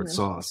secret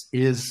sauce,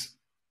 is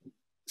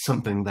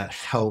something that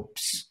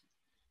helps.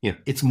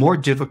 It's more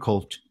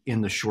difficult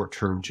in the short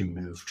term to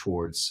move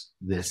towards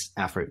this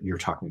effort you're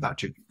talking about,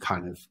 to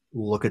kind of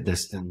look at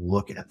this and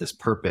look at this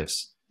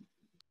purpose.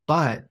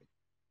 But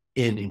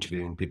in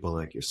interviewing people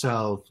like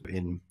yourself,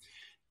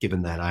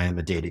 given that I am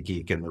a data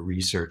geek and the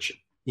research,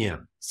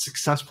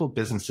 successful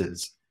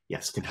businesses,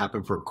 yes, can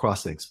happen for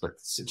across things, but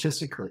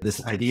statistically,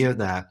 this idea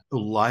that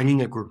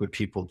aligning a group of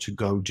people to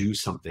go do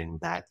something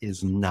that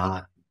is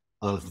not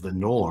of the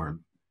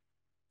norm,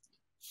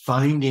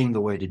 finding the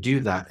way to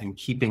do that and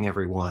keeping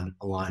everyone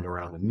aligned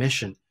around a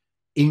mission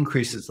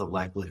increases the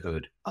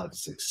likelihood of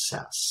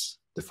success,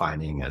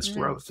 defining as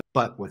growth.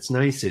 But what's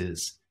nice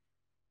is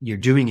you're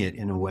doing it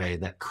in a way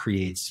that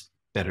creates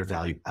better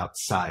value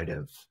outside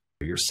of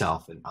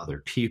yourself and other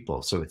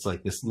people. So it's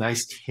like this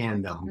nice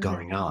tandem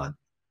going on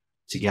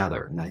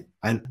together.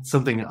 And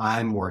something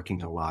I'm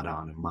working a lot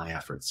on in my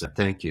efforts. So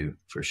thank you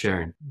for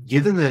sharing.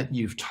 Given that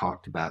you've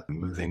talked about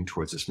moving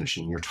towards this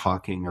mission, you're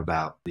talking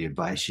about the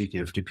advice you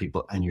give to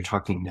people, and you're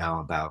talking now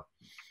about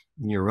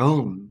your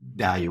own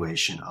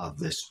valuation of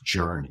this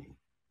journey.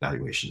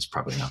 Valuation is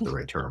probably not the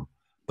right term,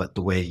 but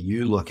the way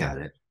you look at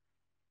it,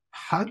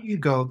 how do you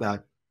go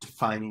about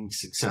defining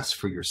success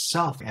for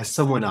yourself as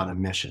someone on a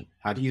mission?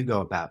 How do you go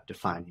about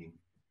defining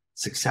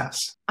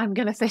success? I'm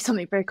going to say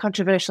something very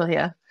controversial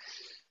here,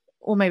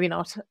 or maybe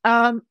not.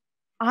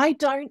 I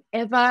don't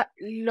ever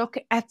look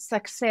at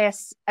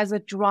success as a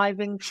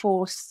driving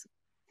force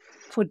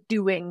for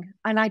doing.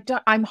 And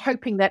I'm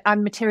hoping that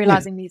I'm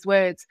materializing these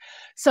words.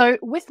 So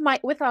with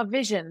our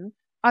vision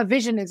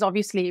is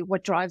obviously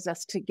what drives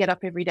us to get up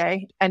every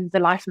day, and the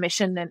life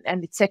mission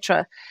and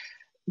etc.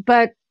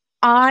 But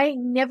I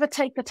never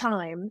take the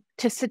time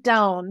to sit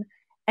down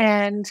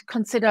and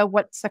consider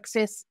what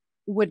success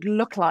would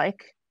look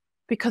like,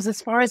 because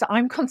as far as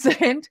I'm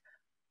concerned,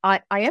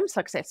 I am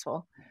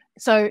successful.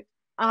 So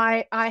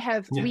I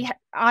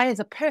as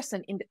a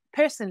person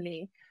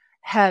personally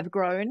have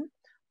grown.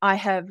 I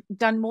have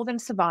done more than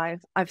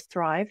survive. I've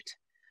thrived.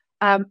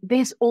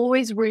 There's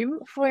always room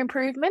for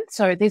improvement.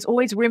 So there's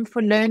always room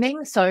for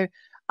learning. So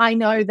I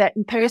know that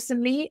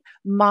personally,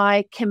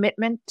 my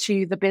commitment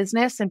to the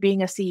business and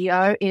being a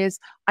CEO is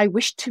I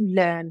wish to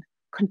learn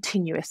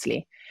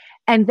continuously.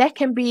 And that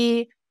can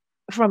be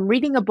from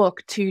reading a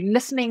book to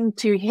listening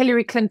to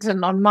Hillary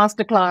Clinton on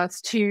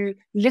masterclass to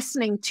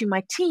listening to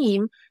my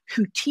team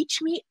who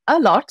teach me a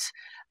lot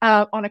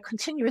on a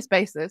continuous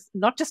basis,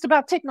 not just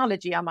about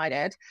technology, I might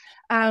add.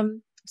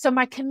 So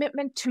my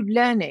commitment to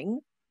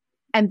learning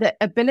and the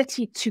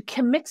ability to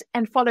commit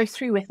and follow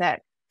through with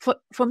that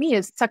for me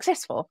is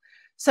successful.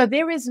 So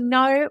there is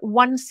no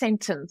one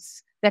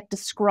sentence that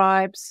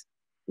describes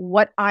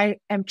what I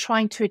am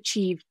trying to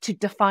achieve to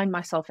define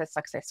myself as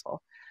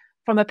successful.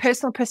 From a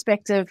personal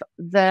perspective,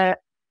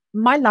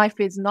 my life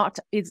is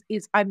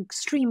I'm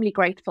extremely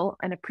grateful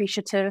and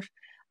appreciative.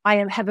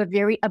 I have a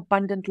very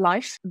abundant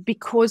life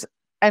because,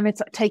 and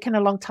it's taken a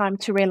long time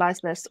to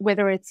realize this,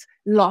 whether it's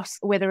loss,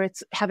 whether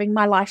it's having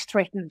my life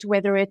threatened,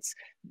 whether it's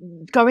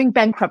going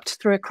bankrupt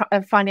through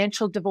a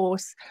financial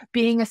divorce,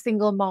 being a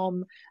single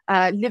mom,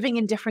 living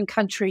in different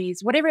countries,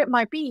 whatever it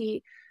might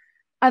be,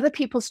 other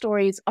people's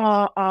stories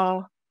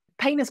are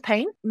pain is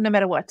pain, no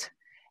matter what.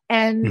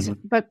 And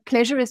but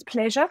pleasure is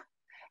pleasure,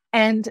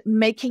 and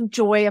making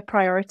joy a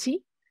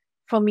priority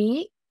for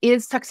me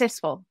is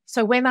successful.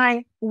 So when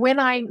I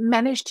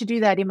manage to do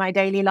that in my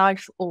daily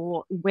life,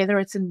 or whether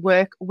it's in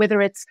work,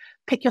 whether it's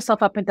pick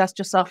yourself up and dust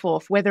yourself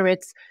off, whether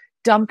it's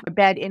dump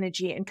bad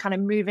energy and kind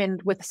of move in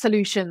with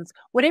solutions,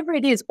 whatever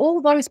it is,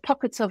 all those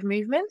pockets of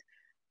movement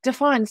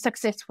define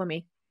success for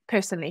me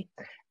personally.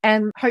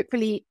 And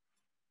hopefully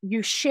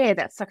you share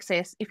that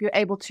success if you're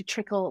able to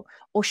trickle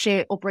or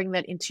share or bring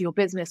that into your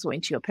business or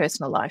into your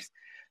personal life.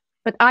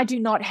 But I do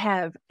not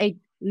have a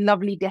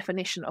lovely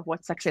definition of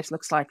what success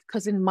looks like,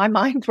 because in my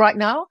mind right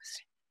now,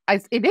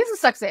 it is a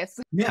success.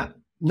 Yeah,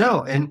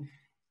 no. And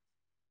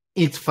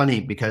it's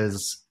funny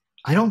because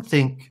I don't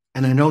think,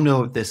 and I don't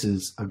know if this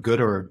is a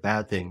good or a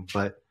bad thing,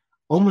 but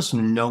almost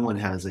no one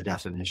has a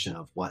definition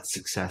of what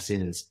success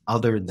is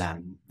other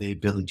than the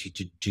ability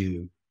to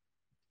do.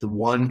 The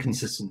one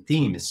consistent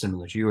theme is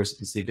similar to yours,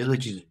 is the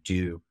ability to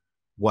do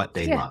what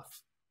they love.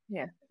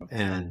 Yeah.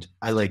 And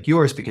I like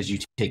yours because you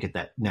take it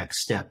that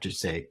next step to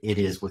say it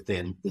is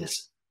within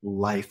this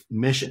life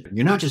mission.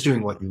 You're not just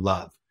doing what you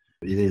love.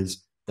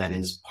 That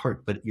is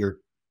part, but you're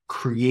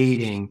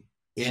creating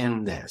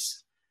in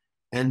this.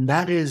 And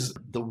that is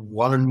the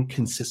one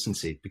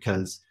consistency,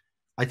 because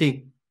I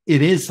think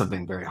it is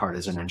something very hard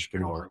as an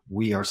entrepreneur.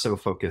 We are so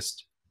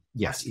focused,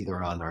 yes,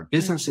 either on our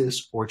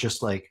businesses or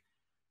just like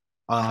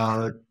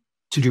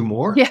to do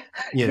more. Yeah.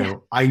 You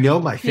know, I know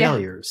my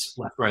failures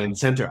left, right, and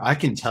center. I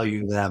can tell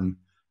you them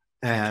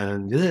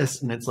and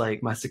this, and it's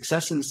like my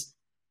successes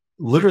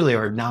literally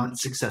are not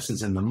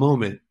successes in the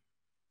moment,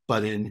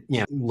 but in,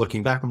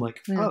 looking back, I'm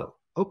like, oh,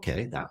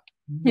 okay, that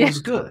was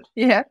good.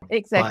 Yeah,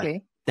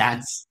 exactly. But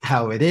that's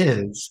how it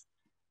is.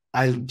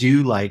 I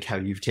do like how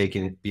you've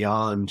taken it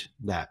beyond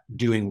that,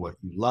 doing what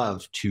you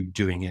love, to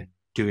doing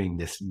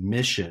this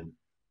mission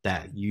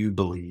that you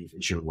believe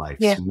is your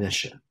life's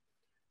mission.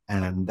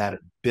 And that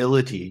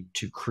ability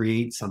to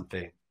create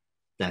something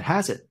that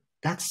has it,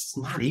 that's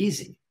not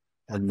easy.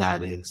 And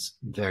that is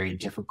very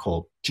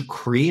difficult to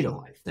create a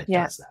life that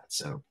does that.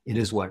 So it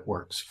is what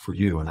works for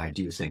you. And I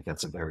do think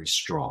that's a very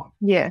strong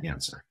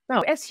answer. No,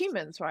 as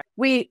humans, right?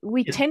 We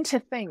tend to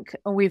think,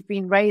 or we've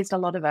been raised, a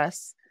lot of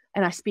us,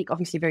 and I speak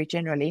obviously very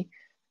generally,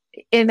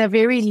 in a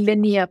very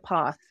linear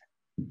path,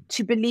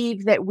 to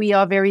believe that we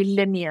are very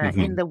linear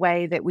in the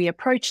way that we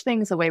approach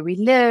things, the way we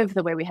live,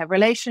 the way we have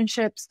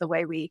relationships, the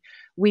way we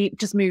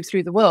just move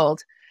through the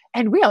world.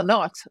 And we are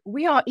not.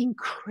 We are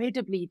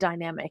incredibly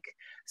dynamic.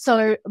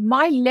 So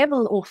my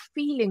level or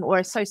feeling or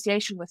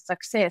association with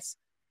success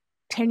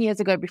 10 years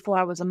ago, before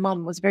I was a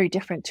mom, was very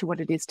different to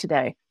what it is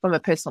today from a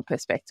personal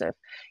perspective,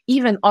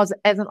 even as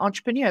an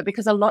entrepreneur,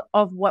 because a lot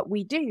of what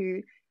we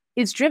do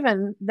is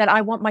driven that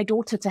I want my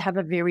daughter to have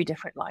a very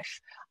different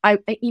life. I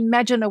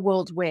imagine a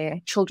world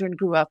where children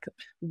grew up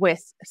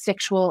with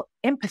sexual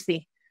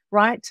empathy,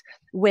 right?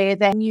 Where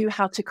they knew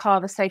how to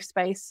carve a safe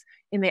space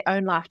in their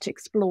own life to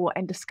explore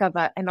and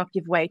discover and not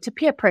give way to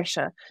peer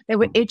pressure. They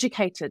were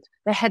educated.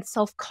 They had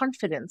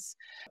self-confidence.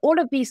 All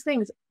of these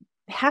things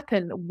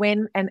happen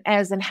when and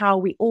as and how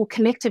we all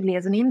collectively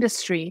as an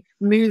industry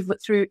move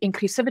through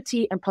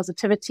inclusivity and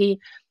positivity,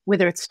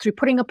 whether it's through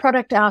putting a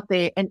product out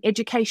there and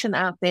education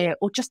out there,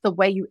 or just the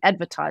way you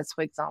advertise,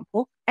 for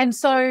example. And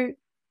so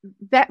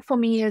that for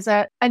me is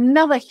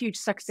another huge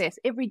success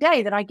every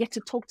day, that I get to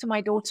talk to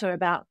my daughter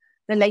about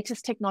the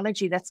latest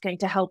technology that's going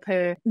to help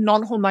her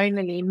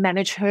non-hormonally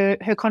manage her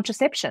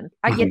contraception.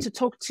 I get to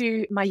talk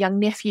to my young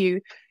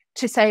nephew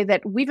to say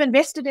that we've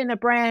invested in a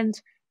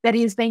brand that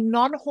is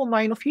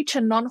the future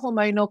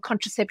non-hormonal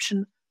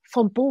contraception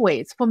for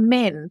boys, for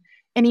men.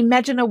 And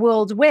imagine a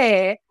world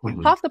where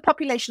half the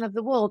population of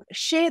the world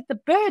shared the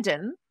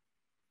burden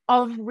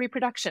of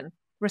reproduction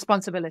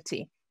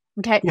responsibility.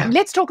 Okay, yeah.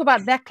 Let's talk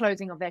about that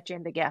closing of that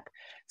gender gap.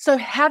 So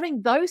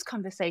having those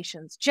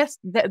conversations, just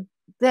the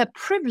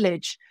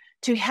privilege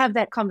to have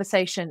that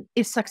conversation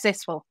is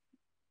successful.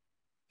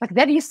 Like,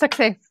 that is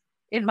success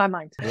in my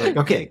mind.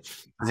 Okay,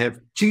 I have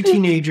two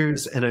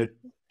teenagers and a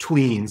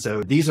tween.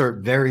 So these are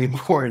very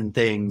important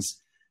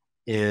things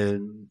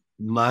in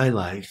my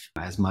life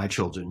as my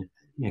children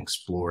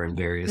explore in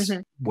various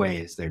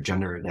ways their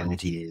gender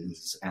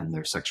identities and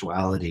their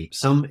sexuality,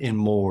 some in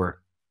more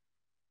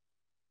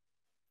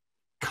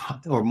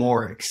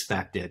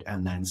expected,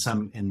 and then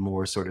some in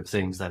more sort of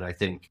things that I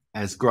think,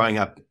 as growing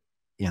up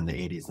in the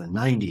 80s and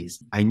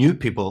 90s, I knew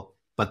people,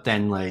 but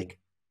then like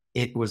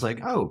it was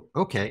like, oh,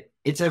 okay,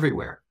 it's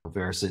everywhere,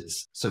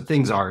 versus so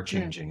things are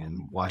changing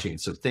and watching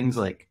it. So things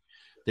like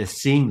this,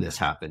 seeing this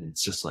happen,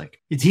 it's just like,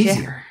 it's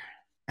easier.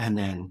 And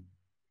then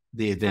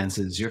the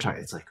advances you're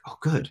talking, it's like, oh,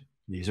 good.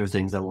 These are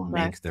things that will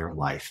make their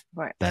life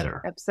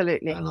better.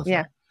 Absolutely.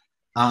 Yeah.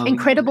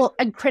 Incredible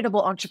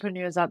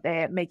entrepreneurs out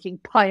there making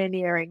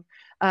pioneering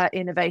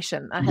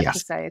innovation. I have to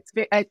say, it's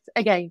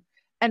again,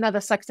 another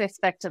success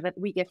factor that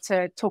we get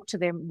to talk to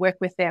them, work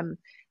with them,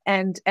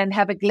 and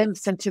have a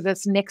glimpse into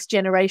this next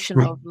generation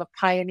of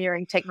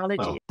pioneering technology.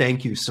 Well,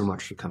 thank you so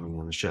much for coming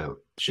on the show.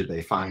 Should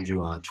they find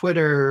you on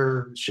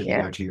Twitter? Should they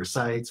go to your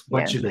sites?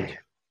 What should they do?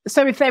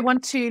 So if they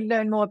want to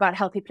learn more about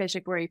Healthy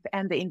Pleasure Group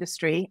and the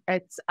industry,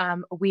 it's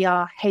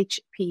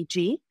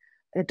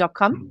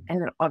wearehpg.com,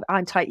 and our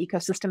entire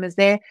ecosystem is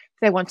there. If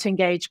they want to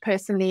engage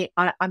personally,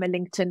 I'm a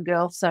LinkedIn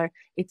girl, so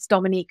it's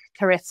Dominnique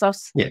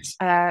Karetsos. Yes.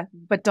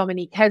 But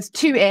Dominnique has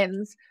two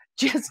N's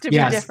just to be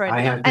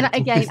different. And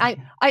again,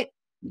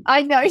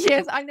 I know,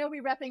 I know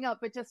we're wrapping up,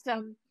 but just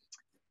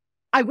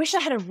I wish I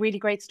had a really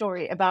great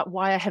story about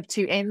why I have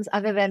two N's,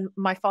 other than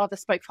my father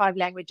spoke 5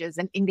 languages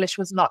and English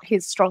was not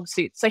his strong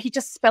suit. So he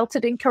just spelt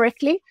it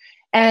incorrectly.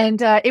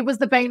 And it was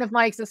the bane of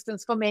my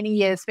existence for many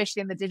years,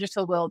 especially in the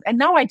digital world. And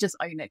now I just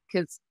own it,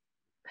 because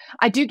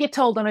I do get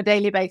told on a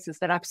daily basis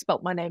that I've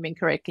spelt my name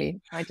incorrectly.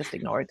 I just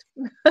ignore it.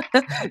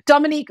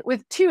 Dominnique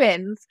with 2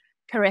 N's,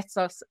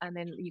 Karetsos. And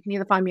then you can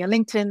either find me on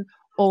LinkedIn,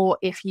 or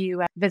if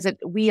you visit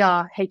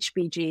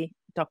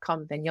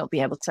wearehpg.com, then you'll be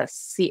able to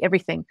see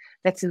everything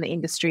that's in the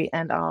industry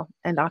and our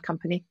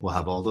company. We'll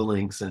have all the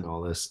links and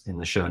all this in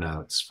the show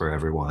notes for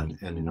everyone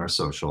and in our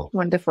social.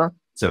 Wonderful.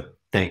 So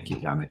thank you,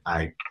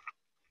 Dominnique.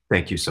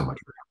 Thank you so much.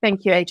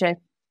 Thank you, AJ.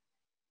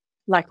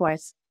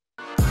 Likewise.